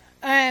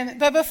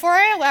 But before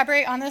I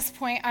elaborate on this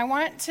point, I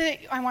want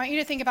you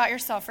to think about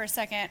yourself for a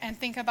second and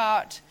think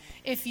about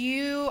if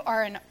you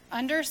are an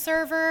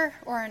underserver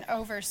or an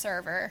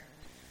overserver.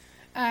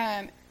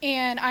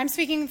 And I'm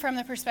speaking from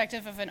the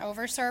perspective of an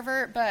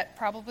overserver, but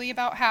probably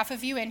about half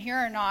of you in here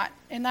are not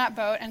in that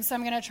boat, and so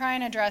I'm going to try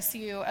and address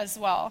you as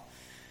well.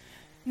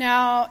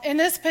 Now, in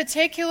this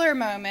particular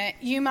moment,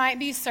 you might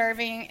be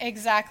serving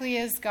exactly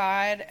as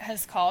God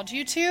has called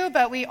you to,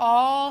 but we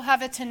all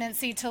have a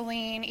tendency to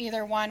lean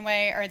either one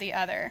way or the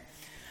other.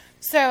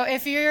 So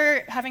if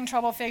you're having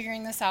trouble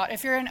figuring this out,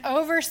 if you're an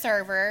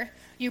overserver,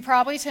 you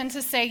probably tend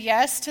to say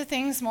yes to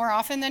things more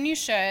often than you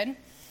should.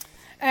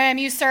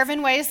 You serve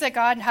in ways that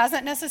God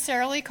hasn't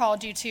necessarily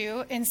called you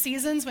to, in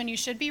seasons when you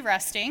should be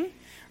resting,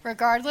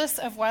 regardless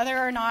of whether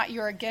or not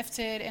you're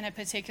gifted in a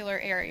particular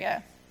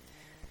area.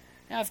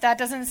 Now, if that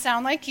doesn't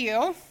sound like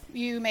you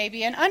may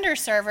be an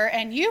underserver,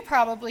 and you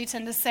probably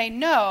tend to say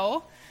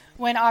no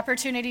when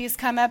opportunities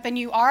come up and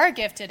you are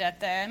gifted at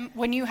them.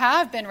 When you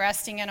have been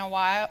resting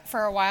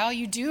for a while,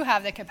 you do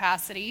have the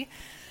capacity.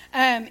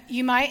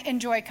 You might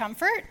enjoy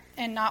comfort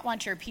and not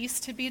want your peace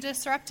to be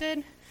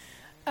disrupted.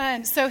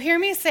 So hear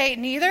me say,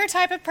 neither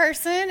type of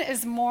person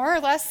is more or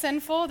less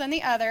sinful than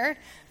the other,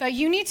 but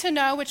you need to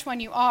know which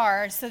one you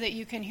are so that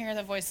you can hear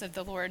the voice of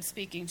the Lord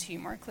speaking to you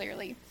more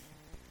clearly.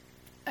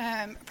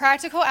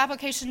 Practical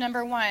application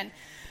number 1.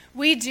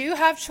 We do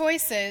have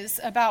choices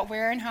about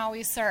where and how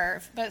we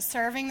serve, but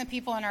serving the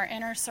people in our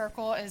inner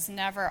circle is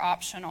never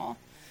optional.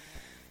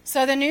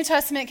 So the New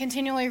Testament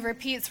continually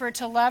repeats we're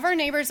to love our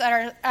neighbors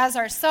as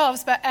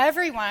ourselves, but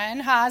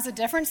everyone has a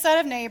different set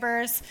of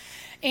neighbors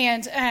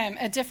and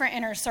a different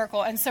inner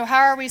circle. And so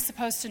how are we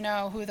supposed to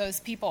know who those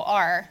people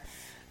are?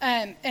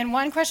 And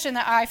one question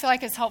that I feel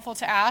like is helpful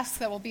to ask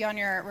that will be on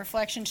your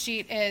reflection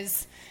sheet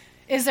is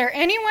there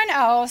anyone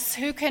else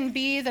who can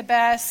be the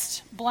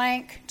best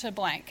blank to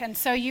blank? And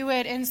so you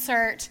would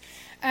insert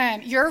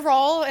your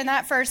role in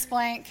that first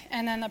blank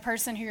and then the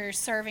person who you're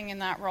serving in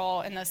that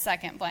role in the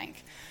second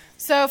blank.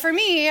 So for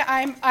me,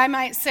 I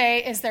might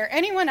say, is there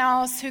anyone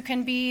else who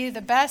can be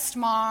the best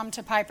mom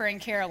to Piper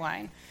and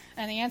Caroline?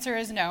 And the answer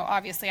is no,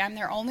 obviously. I'm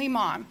their only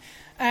mom.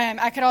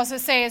 I could also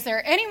say, is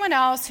there anyone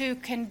else who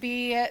can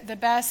be the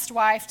best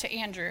wife to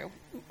Andrew?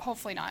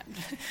 Hopefully not.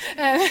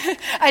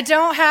 I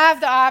don't have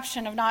the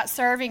option of not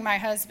serving my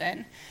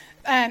husband.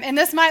 And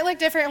this might look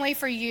differently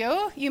for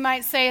you. You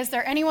might say, is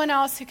there anyone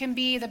else who can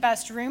be the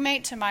best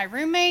roommate to my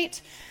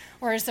roommate?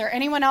 Or is there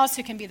anyone else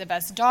who can be the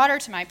best daughter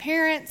to my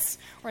parents?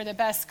 Or the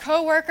best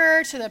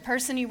coworker to the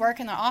person you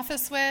work in the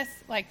office with,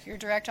 like your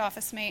direct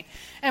office mate?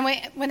 And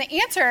when the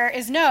answer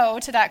is no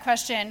to that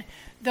question,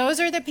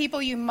 those are the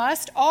people you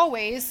must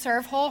always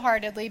serve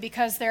wholeheartedly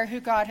because they're who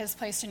God has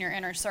placed in your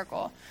inner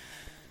circle.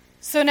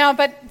 So now,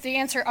 but the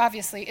answer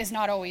obviously is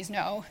not always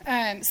no.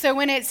 So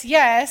when it's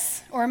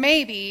yes or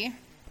maybe,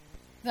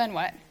 then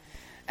what?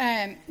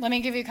 Let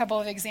me give you a couple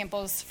of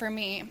examples for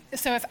me.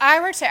 So if I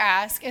were to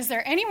ask, is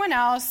there anyone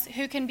else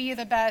who can be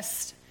the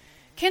best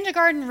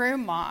kindergarten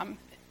room mom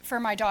for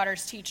my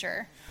daughter's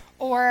teacher?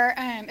 Or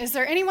is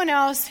there anyone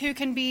else who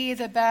can be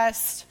the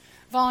best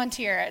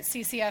volunteer at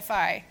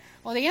CCFI?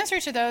 Well, the answer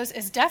to those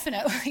is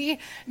definitely,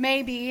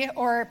 maybe,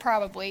 or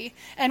probably.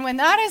 And when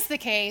that is the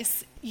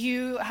case,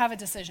 you have a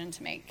decision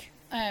to make.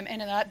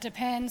 And that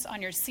depends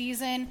on your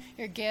season,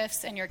 your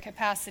gifts, and your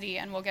capacity,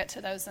 and we'll get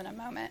to those in a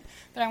moment.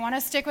 But I want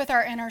to stick with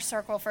our inner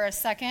circle for a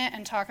second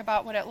and talk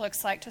about what it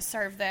looks like to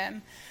serve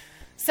them.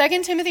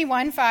 2 Timothy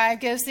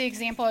 1:5 gives the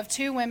example of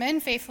two women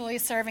faithfully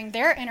serving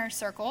their inner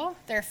circle,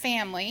 their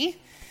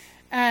family.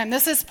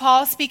 This is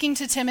Paul speaking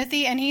to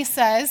Timothy, and he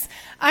says,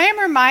 I am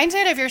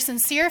reminded of your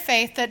sincere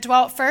faith that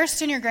dwelt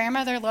first in your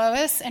grandmother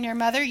Lois and your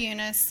mother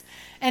Eunice,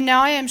 and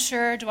now I am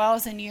sure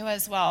dwells in you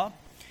as well.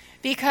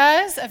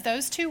 Because of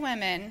those two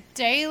women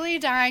daily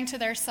dying to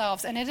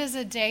themselves, and it is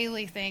a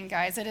daily thing,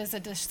 guys. It is a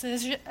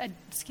decision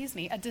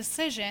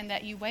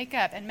that you wake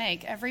up and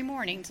make every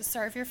morning to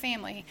serve your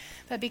family.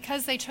 But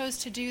because they chose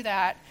to do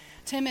that,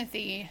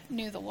 Timothy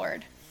knew the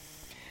Lord.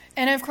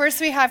 And of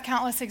course, we have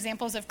countless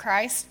examples of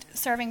Christ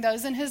serving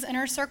those in his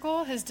inner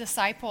circle, his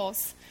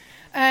disciples.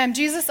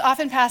 Jesus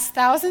often passed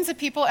thousands of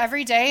people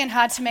every day and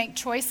had to make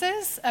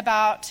choices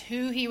about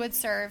who he would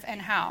serve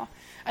and how.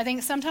 I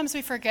think sometimes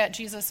we forget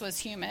Jesus was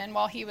human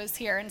while he was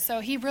here, and so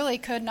he really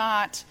could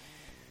not,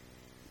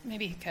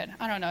 maybe he could,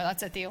 I don't know,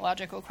 that's a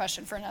theological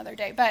question for another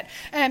day, but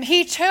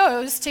he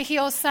chose to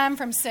heal some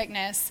from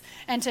sickness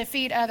and to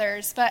feed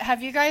others. But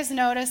have you guys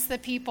noticed the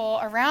people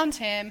around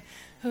him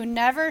who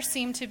never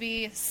seemed to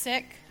be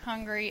sick,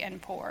 hungry,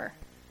 and poor?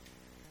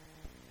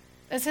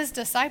 It's his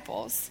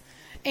disciples.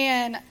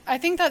 And I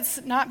think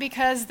that's not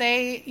because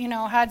they,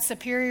 had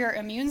superior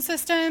immune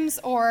systems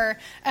or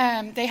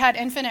they had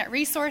infinite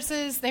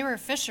resources. They were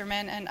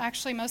fishermen, and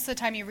actually most of the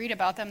time you read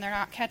about them, they're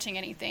not catching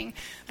anything.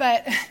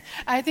 But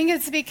I think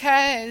it's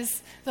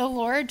because the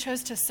Lord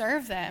chose to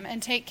serve them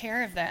and take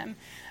care of them.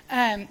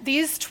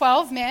 These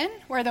 12 men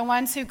were the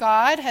ones who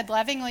God had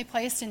lovingly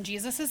placed in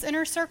Jesus'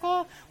 inner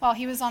circle while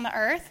he was on the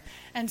earth.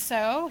 And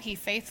so he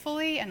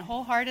faithfully and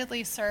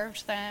wholeheartedly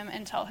served them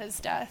until his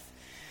death.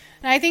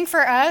 And I think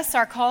for us,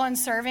 our call in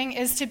serving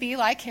is to be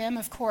like him,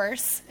 of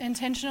course,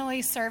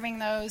 intentionally serving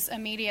those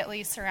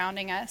immediately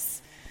surrounding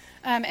us.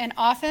 And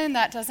often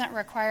that doesn't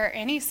require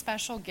any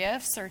special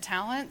gifts or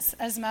talents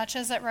as much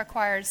as it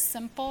requires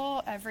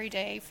simple,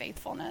 everyday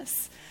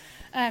faithfulness.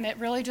 It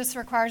really just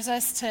requires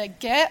us to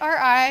get our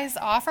eyes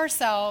off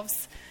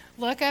ourselves,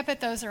 look up at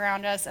those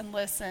around us, and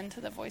listen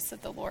to the voice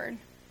of the Lord.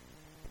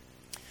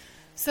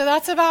 So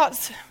that's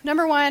about,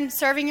 number one,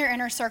 serving your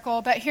inner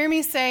circle. But hear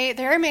me say,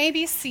 there may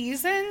be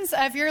seasons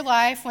of your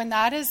life when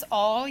that is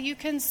all you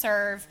can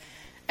serve,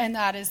 and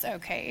that is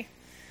okay.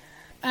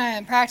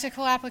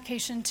 Practical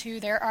application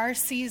 2, there are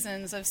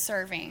seasons of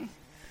serving.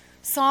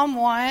 Psalm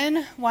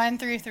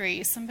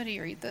 1:1-3. Somebody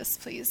read this,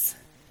 please.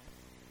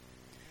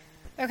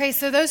 Okay,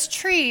 so those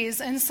trees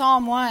in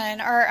Psalm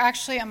 1 are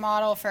actually a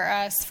model for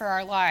us for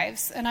our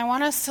lives. And I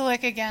want us to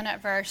look again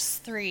at verse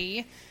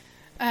 3.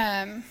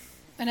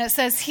 And it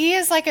says, he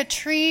is like a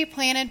tree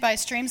planted by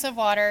streams of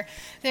water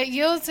that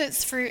yields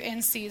its fruit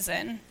in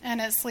season, and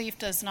its leaf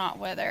does not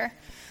wither.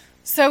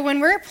 So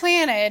when we're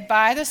planted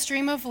by the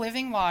stream of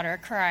living water,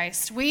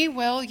 Christ, we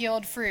will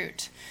yield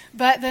fruit.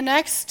 But the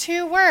next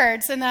two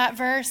words in that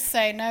verse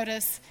say,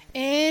 notice,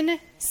 in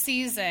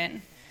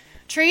season.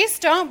 Trees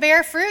don't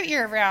bear fruit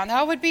year-round.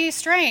 That would be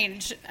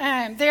strange.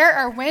 There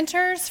are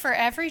winters for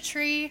every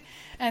tree,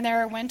 and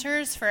there are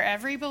winters for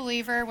every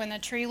believer when the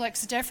tree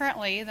looks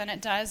differently than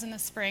it does in the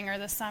spring or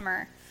the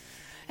summer.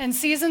 And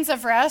seasons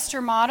of rest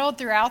are modeled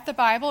throughout the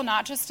Bible,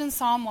 not just in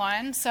Psalm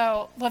 1.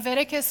 So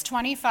Leviticus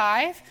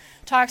 25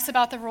 talks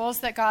about the rules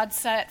that God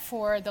set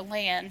for the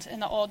land in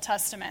the Old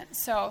Testament.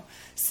 So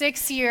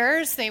 6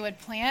 years they would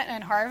plant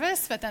and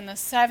harvest, but then the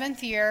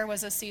 7th year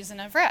was a season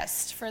of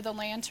rest for the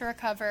land to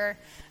recover,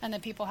 and the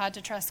people had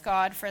to trust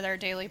God for their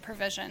daily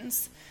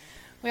provisions.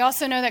 We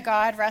also know that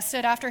God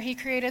rested after he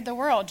created the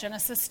world,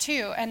 Genesis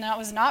 2, and that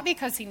was not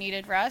because he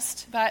needed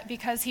rest, but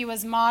because he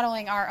was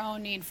modeling our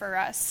own need for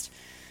rest.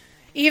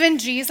 Even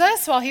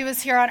Jesus, while he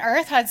was here on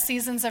earth, had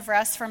seasons of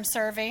rest from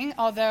serving,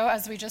 although,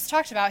 as we just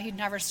talked about, he'd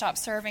never stopped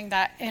serving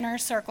that inner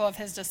circle of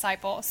his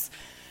disciples.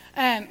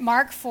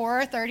 Mark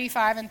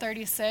 4:35 and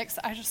 36,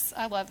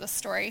 I love this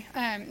story.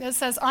 It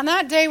says, "On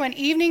that day when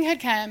evening had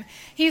come,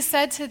 he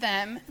said to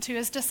them, to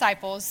his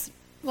disciples,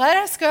 'Let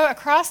us go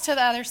across to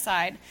the other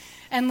side.'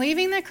 And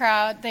leaving the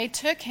crowd, they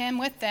took him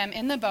with them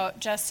in the boat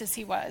just as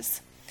he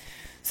was."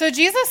 So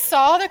Jesus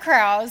saw the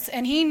crowds,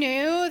 and he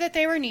knew that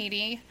they were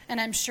needy, and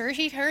I'm sure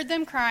he heard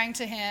them crying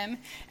to him,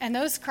 and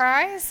those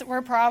cries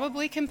were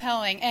probably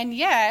compelling, and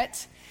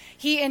yet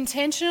he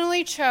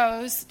intentionally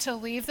chose to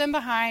leave them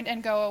behind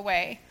and go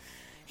away.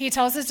 He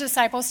tells his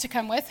disciples to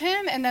come with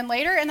him, and then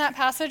later in that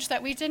passage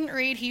that we didn't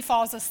read, he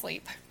falls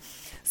asleep.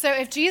 So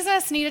if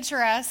Jesus needed to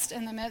rest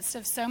in the midst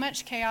of so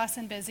much chaos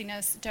and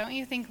busyness, don't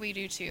you think we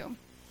do too?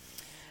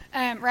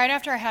 Right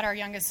after I had our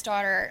youngest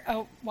daughter,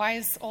 a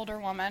wise older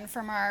woman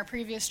from our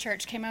previous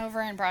church came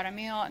over and brought a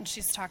meal, and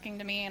she's talking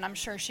to me, and I'm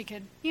sure she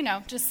could,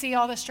 just see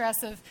all the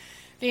stress of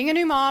being a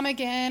new mom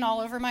again all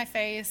over my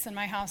face, and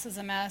my house is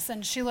a mess.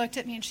 And she looked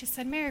at me and she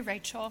said, "Mary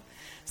Rachel,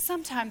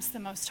 sometimes the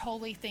most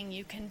holy thing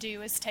you can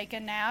do is take a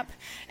nap."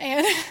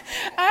 And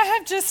I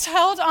have just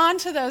held on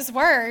to those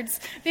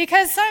words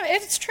because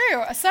it's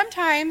true.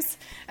 Sometimes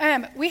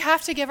we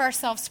have to give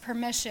ourselves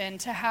permission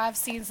to have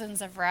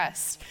seasons of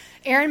rest.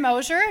 Erin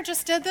Mosier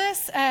just did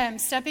this,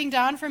 stepping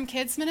down from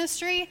kids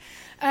ministry.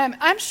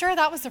 I'm sure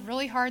that was a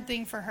really hard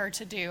thing for her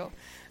to do.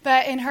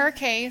 But in her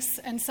case,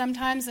 and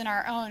sometimes in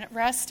our own,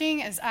 resting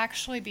is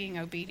actually being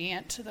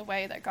obedient to the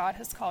way that God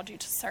has called you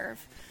to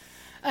serve.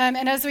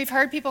 And as we've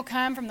heard people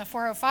come from the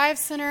 405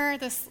 Center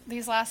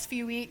these last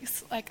few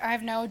weeks, I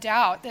have no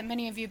doubt that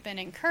many of you have been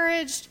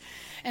encouraged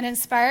and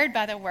inspired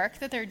by the work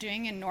that they're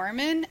doing in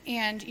Norman,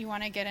 and you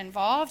want to get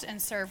involved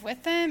and serve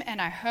with them, and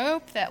I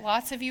hope that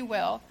lots of you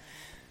will.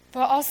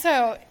 But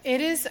also,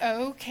 it is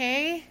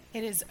okay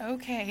if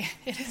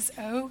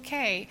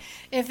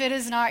it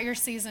is not your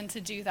season to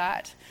do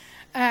that.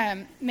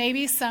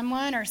 Maybe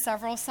someone or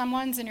several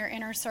someones in your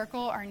inner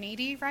circle are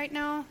needy right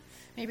now.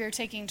 Maybe you're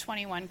taking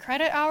 21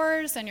 credit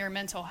hours and your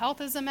mental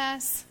health is a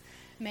mess.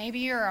 Maybe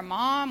you're a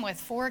mom with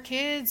 4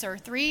 kids or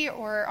 3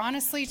 or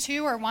honestly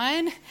 2 or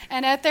 1,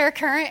 and at their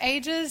current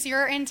ages,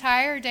 your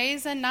entire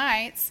days and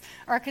nights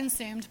are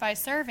consumed by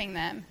serving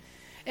them.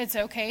 It's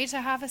okay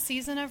to have a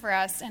season of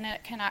rest, and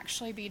it can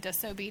actually be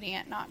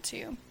disobedient not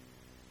to.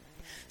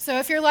 So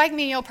if you're like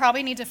me, you'll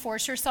probably need to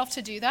force yourself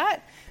to do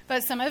that.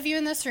 But some of you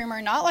in this room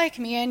are not like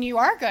me, and you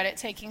are good at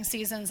taking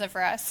seasons of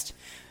rest.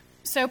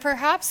 So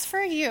perhaps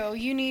for you,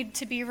 you need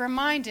to be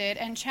reminded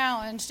and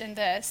challenged in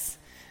this,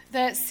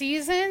 that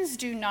seasons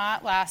do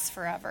not last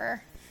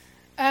forever.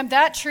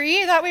 That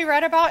tree that we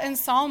read about in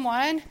Psalm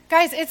 1,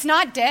 guys, it's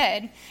not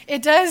dead.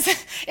 It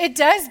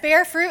does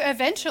bear fruit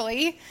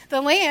eventually. The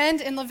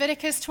land in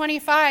Leviticus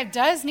 25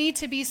 does need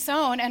to be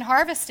sown and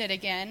harvested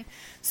again.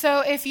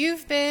 So if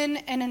you've been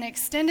in an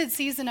extended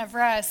season of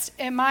rest,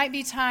 it might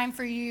be time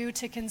for you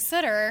to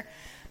consider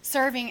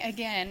serving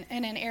again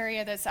in an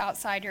area that's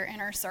outside your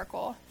inner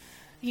circle.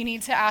 You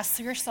need to ask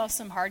yourself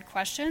some hard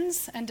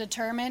questions and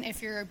determine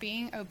if you're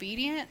being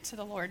obedient to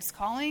the Lord's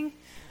calling,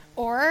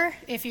 or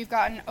if you've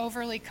gotten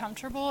overly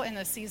comfortable in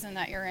the season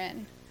that you're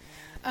in.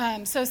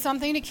 So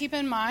something to keep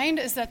in mind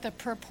is that the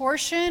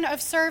proportion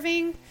of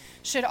serving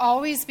should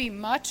always be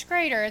much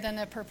greater than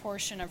the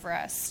proportion of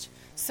rest.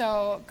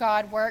 So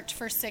God worked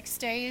for 6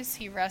 days,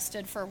 he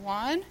rested for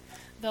 1.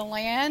 The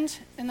land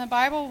in the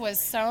Bible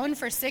was sown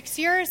for 6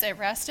 years, it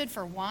rested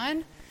for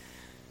 1.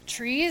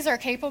 Trees are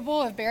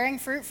capable of bearing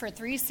fruit for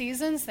 3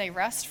 seasons, they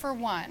rest for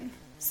 1.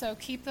 So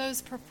keep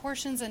those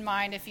proportions in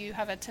mind if you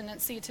have a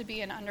tendency to be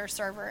an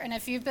underserver. And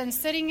if you've been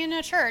sitting in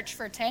a church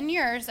for 10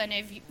 years and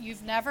if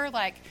you've never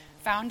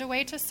found a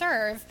way to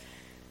serve,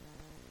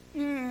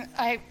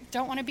 I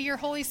don't want to be your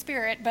Holy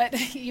Spirit,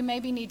 but you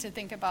maybe need to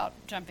think about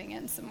jumping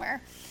in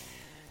somewhere.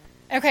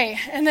 Okay,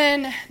 and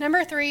then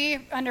number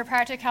 3 under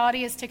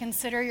practicality is to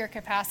consider your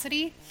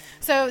capacity.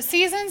 So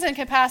seasons and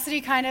capacity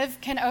kind of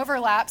can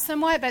overlap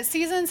somewhat, but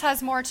seasons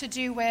has more to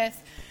do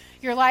with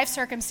your life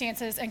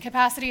circumstances, and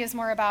capacity is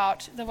more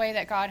about the way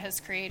that God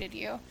has created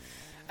you.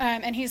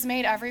 And he's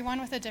made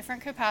everyone with a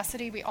different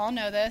capacity. We all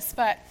know this,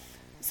 but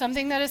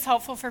something that is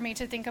helpful for me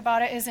to think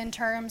about it is in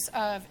terms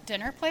of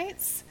dinner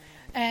plates.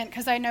 And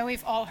because I know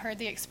we've all heard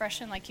the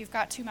expression, you've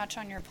got too much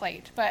on your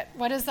plate. But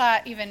what does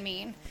that even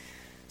mean?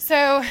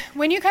 So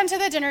when you come to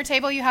the dinner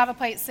table, you have a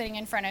plate sitting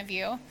in front of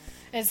you.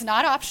 It's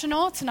not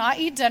optional to not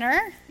eat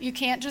dinner. You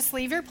can't just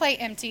leave your plate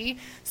empty.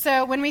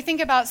 So when we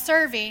think about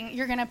serving,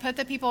 you're going to put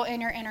the people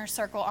in your inner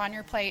circle on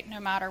your plate no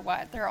matter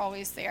what. They're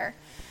always there.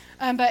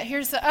 But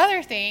here's the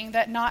other thing,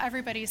 that not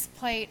everybody's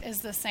plate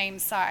is the same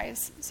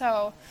size.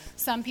 So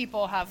some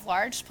people have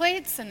large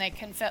plates and they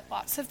can fit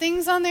lots of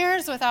things on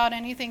theirs without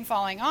anything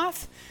falling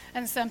off.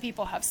 And some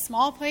people have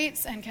small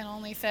plates and can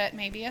only fit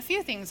maybe a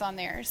few things on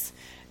theirs.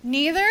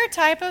 Neither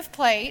type of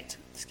plate,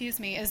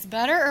 is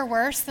better or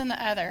worse than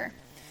the other.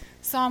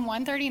 Psalm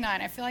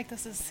 139, I feel like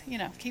this is,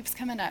 keeps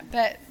coming up.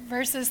 But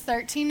verses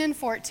 13 and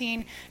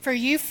 14, for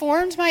you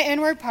formed my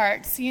inward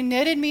parts, you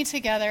knitted me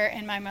together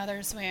in my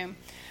mother's womb.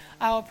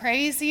 I will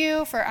praise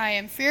you, for I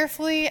am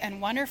fearfully and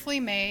wonderfully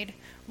made.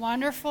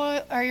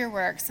 Wonderful are your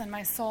works, and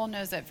my soul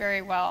knows it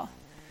very well.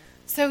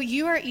 So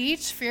you are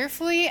each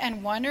fearfully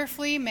and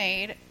wonderfully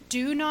made.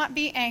 Do not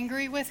be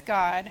angry with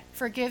God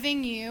for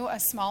giving you a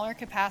smaller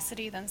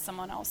capacity than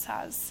someone else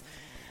has.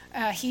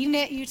 He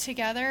knit you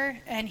together,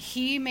 and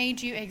he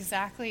made you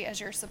exactly as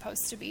you're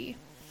supposed to be.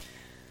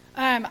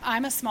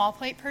 I'm a small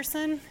plate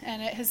person,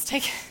 and it has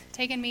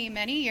taken me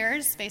many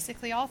years,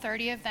 basically all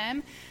 30 of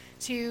them,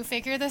 to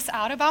figure this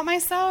out about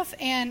myself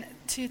and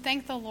to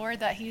thank the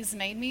Lord that he's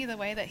made me the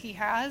way that he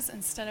has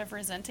instead of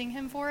resenting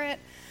him for it.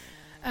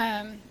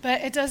 But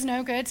it does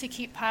no good to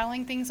keep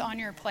piling things on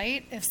your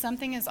plate if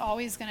something is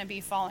always going to be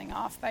falling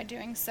off by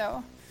doing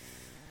so.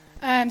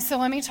 So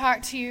let me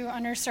talk to you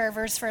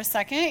underservers for a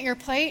second. Your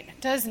plate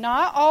does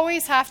not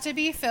always have to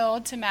be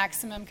filled to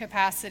maximum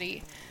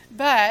capacity.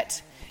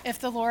 But if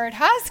the Lord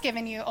has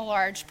given you a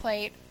large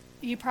plate,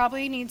 you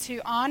probably need to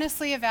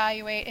honestly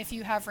evaluate if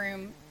you have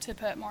room to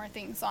put more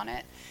things on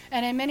it.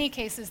 And in many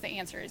cases, the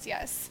answer is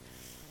yes.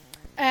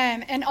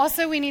 And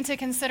also we need to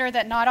consider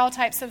that not all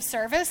types of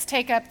service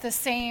take up the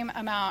same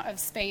amount of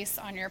space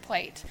on your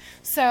plate.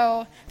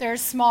 So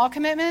there's small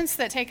commitments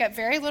that take up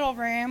very little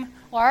room,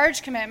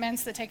 large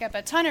commitments that take up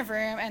a ton of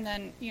room, and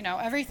then,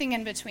 everything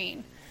in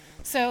between.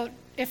 So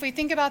if we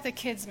think about the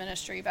kids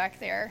ministry back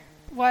there,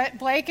 what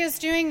Blake is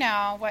doing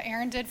now, what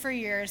Aaron did for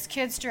years,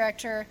 kids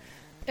director,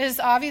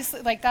 is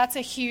obviously, that's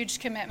a huge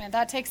commitment.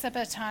 That takes up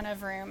a ton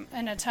of room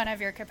and a ton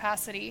of your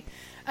capacity.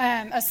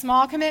 A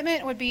small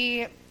commitment would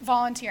be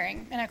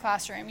volunteering in a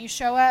classroom. You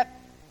show up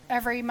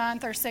every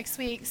month or 6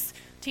 weeks,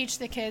 teach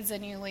the kids,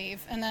 and you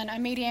leave. And then a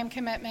medium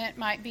commitment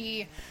might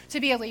be to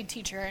be a lead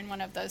teacher in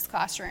one of those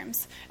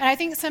classrooms. And I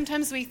think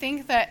sometimes we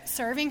think that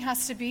serving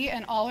has to be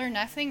an all or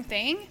nothing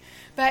thing,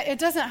 but it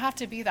doesn't have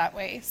to be that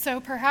way.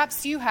 So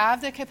perhaps you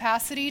have the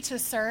capacity to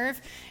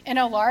serve in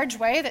a large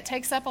way that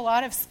takes up a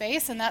lot of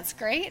space, and that's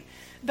great.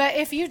 But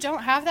if you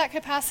don't have that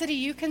capacity,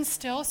 you can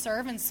still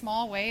serve in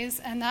small ways,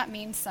 and that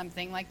means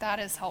something. That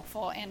is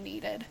helpful and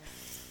needed.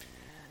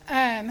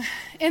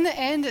 In the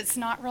end, it's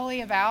not really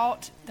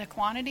about the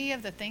quantity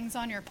of the things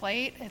on your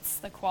plate, it's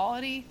the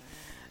quality.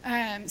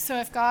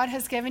 So if God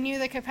has given you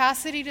the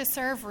capacity to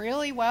serve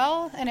really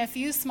well in a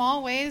few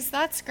small ways,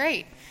 that's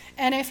great.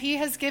 And if he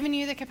has given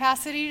you the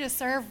capacity to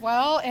serve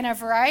well in a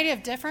variety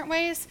of different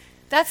ways,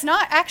 that's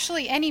not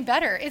actually any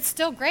better. It's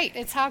still great.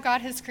 It's how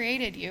God has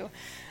created you.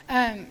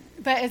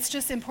 But it's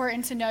just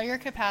important to know your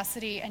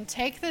capacity and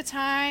take the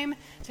time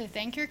to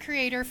thank your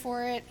Creator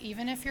for it,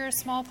 even if you're a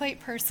small plate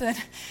person,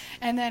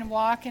 and then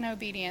walk in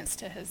obedience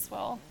to his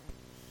will.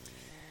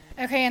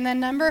 Okay, and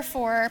then number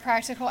 4,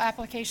 practical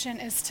application,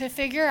 is to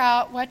figure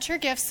out what your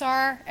gifts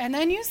are and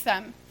then use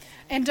them.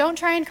 And don't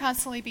try and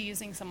constantly be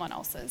using someone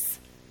else's.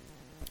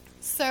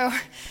 So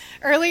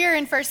earlier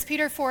in 1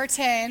 Peter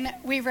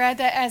 4:10, we read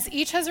that as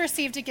each has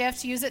received a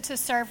gift, use it to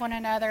serve one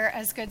another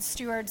as good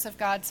stewards of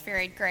God's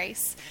varied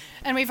grace.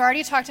 And we've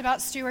already talked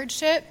about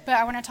stewardship, but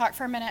I want to talk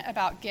for a minute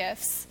about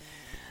gifts.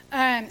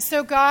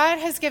 So God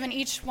has given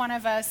each one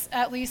of us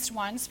at least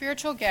one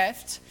spiritual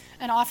gift,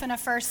 and often a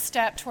first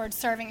step towards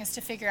serving is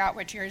to figure out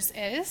what yours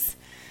is.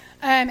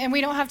 And we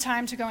don't have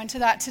time to go into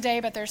that today,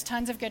 but there's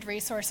tons of good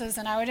resources,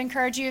 and I would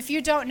encourage you, if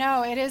you don't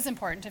know, it is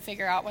important to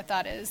figure out what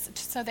that is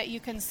so that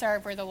you can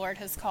serve where the Lord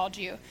has called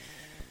you.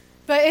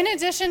 But in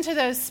addition to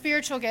those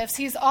spiritual gifts,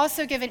 he's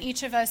also given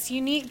each of us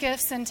unique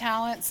gifts and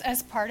talents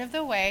as part of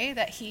the way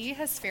that he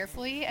has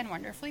fearfully and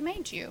wonderfully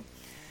made you.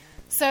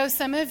 So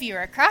some of you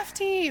are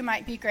crafty, you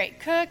might be great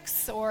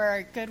cooks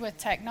or good with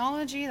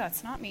technology,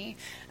 that's not me.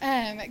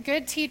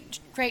 Great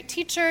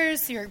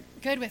teachers, you're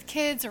good with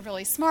kids, or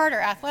really smart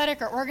or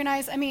athletic or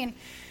organized. I mean,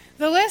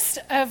 the list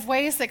of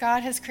ways that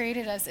God has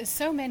created us is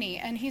so many,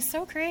 and he's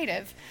so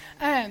creative.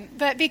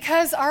 But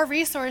because our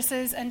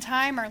resources and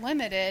time are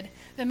limited,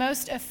 the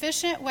most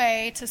efficient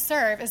way to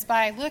serve is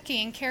by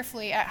looking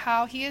carefully at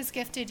how he has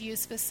gifted you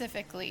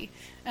specifically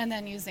and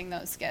then using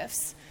those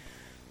gifts.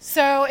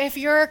 So if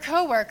your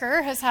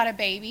coworker has had a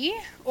baby,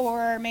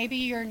 or maybe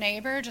your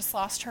neighbor just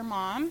lost her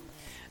mom,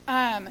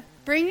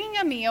 bringing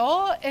a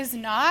meal is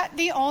not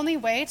the only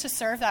way to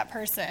serve that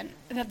person.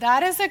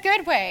 That is a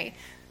good way.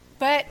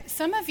 But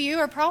some of you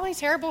are probably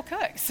terrible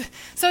cooks.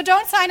 So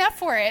don't sign up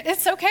for it.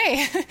 It's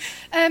okay.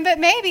 But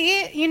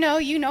maybe, you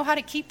know how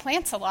to keep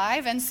plants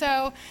alive. And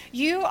so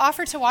you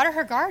offer to water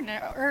her garden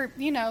or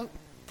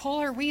pull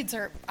her weeds,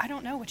 or I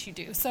don't know what you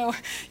do. So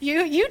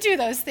you do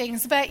those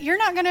things, but you're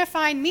not going to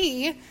find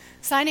me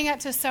signing up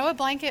to sew a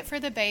blanket for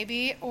the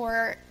baby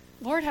or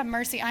Lord have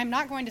mercy, I'm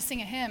not going to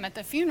sing a hymn at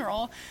the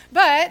funeral,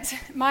 but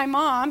my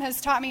mom has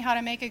taught me how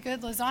to make a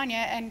good lasagna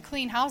and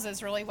clean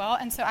houses really well,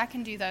 and so I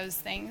can do those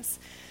things.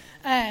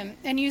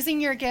 And using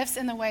your gifts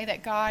in the way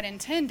that God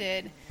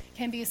intended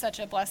can be such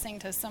a blessing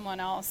to someone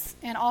else,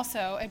 and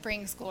also it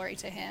brings glory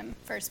to him,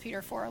 1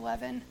 Peter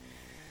 4:11.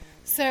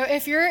 So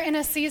if you're in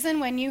a season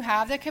when you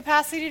have the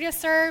capacity to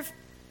serve,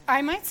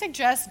 I might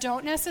suggest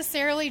don't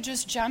necessarily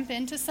just jump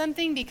into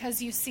something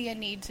because you see a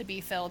need to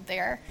be filled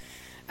there.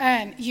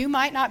 You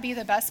might not be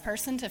the best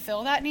person to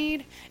fill that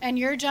need, and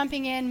your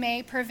jumping in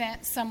may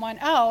prevent someone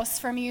else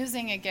from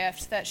using a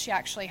gift that she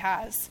actually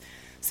has.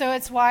 So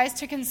it's wise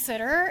to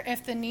consider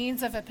if the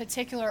needs of a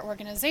particular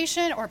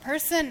organization or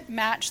person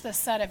match the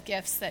set of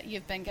gifts that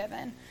you've been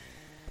given.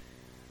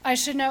 I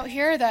should note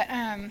here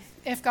that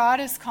if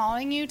God is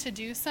calling you to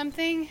do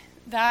something,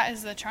 that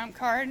is the trump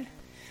card.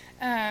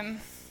 I'm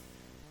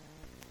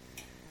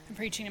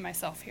preaching to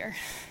myself here.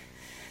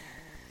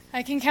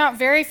 I can count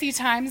very few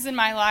times in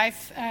my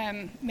life,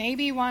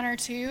 maybe one or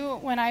two,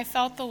 when I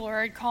felt the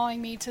Lord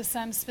calling me to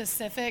some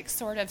specific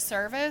sort of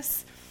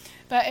service.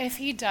 But if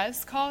he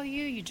does call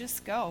you, you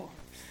just go.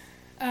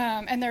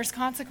 And there's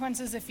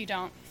consequences if you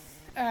don't.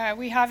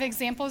 We have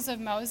examples of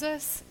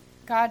Moses.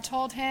 God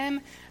told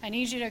him, I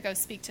need you to go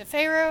speak to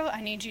Pharaoh.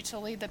 I need you to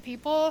lead the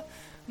people.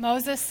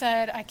 Moses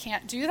said, I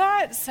can't do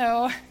that.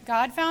 So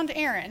God found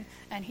Aaron,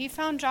 and he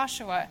found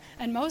Joshua.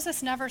 And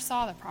Moses never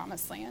saw the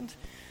promised land.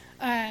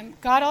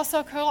 God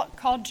also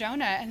called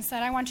Jonah and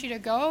said, I want you to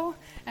go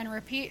and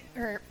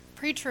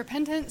preach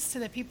repentance to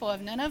the people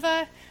of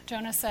Nineveh.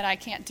 Jonah said, I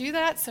can't do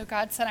that. So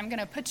God said, I'm going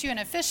to put you in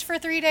a fish for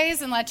 3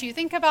 days and let you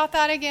think about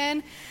that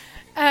again.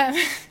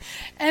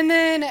 And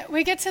then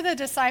we get to the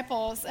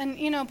disciples, and,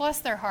 bless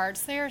their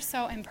hearts. They are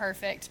so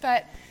imperfect.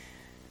 But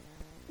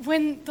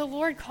when the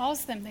Lord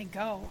calls them, they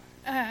go.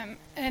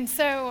 And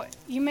so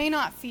you may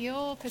not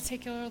feel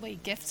particularly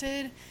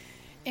gifted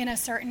in a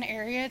certain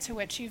area to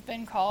which you've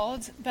been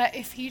called, but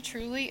if he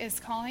truly is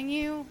calling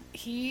you,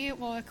 he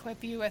will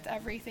equip you with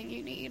everything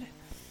you need.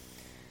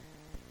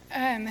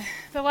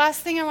 The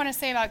last thing I want to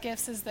say about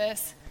gifts is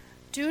this.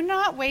 Do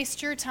not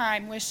waste your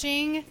time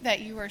wishing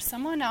that you were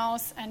someone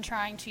else and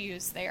trying to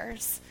use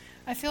theirs.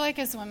 I feel like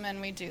as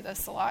women we do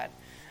this a lot.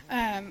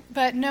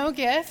 But no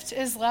gift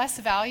is less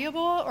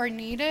valuable or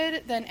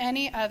needed than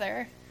any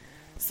other.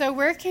 So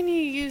where can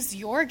you use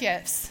your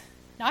gifts?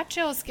 Not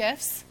Jill's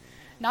gifts,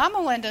 not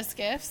Melinda's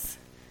gifts,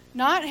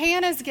 not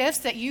Hannah's gifts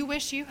that you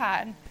wish you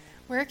had.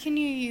 Where can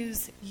you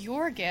use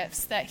your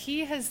gifts that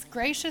he has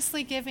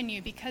graciously given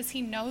you because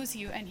he knows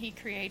you and he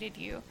created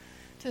you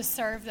to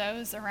serve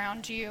those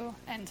around you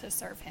and to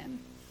serve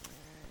him?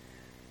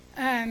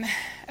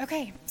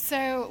 Okay,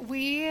 so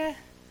we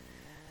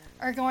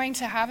are going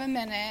to have a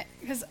minute,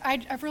 because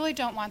I really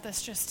don't want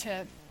this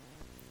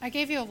I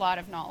gave you a lot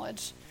of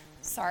knowledge,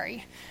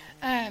 sorry.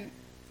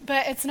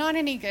 But it's not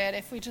any good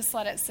if we just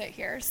let it sit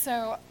here.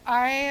 So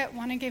I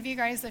want to give you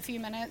guys a few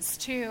minutes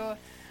to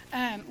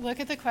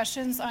look at the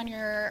questions on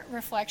your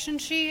reflection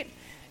sheet.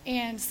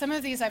 And some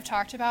of these I've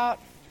talked about,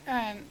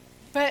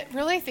 but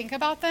really think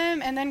about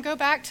them and then go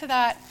back to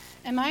that,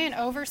 am I an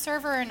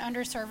overserver or an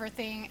underserver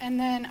thing? And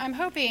then I'm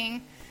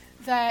hoping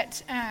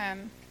that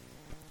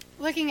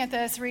looking at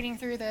this, reading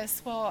through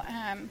this will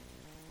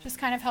just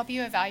kind of help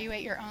you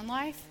evaluate your own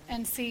life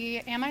and see,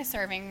 am I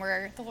serving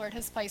where the Lord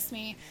has placed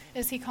me?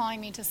 Is he calling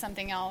me to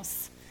something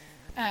else?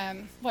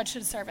 What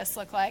should service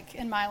look like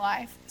in my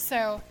life?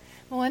 So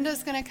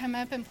Melinda's going to come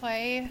up and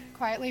play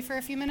quietly for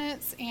a few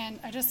minutes, and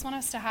I just want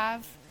us to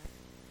have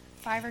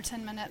 5 or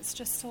 10 minutes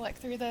just to look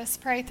through this,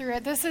 pray through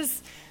it.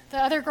 The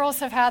other girls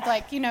have had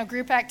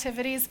group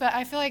activities, but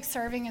I feel like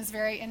serving is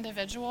very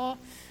individual.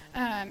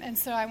 And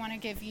so I want to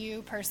give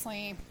you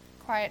personally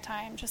quiet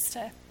time just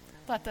to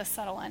let this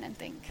settle in and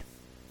think.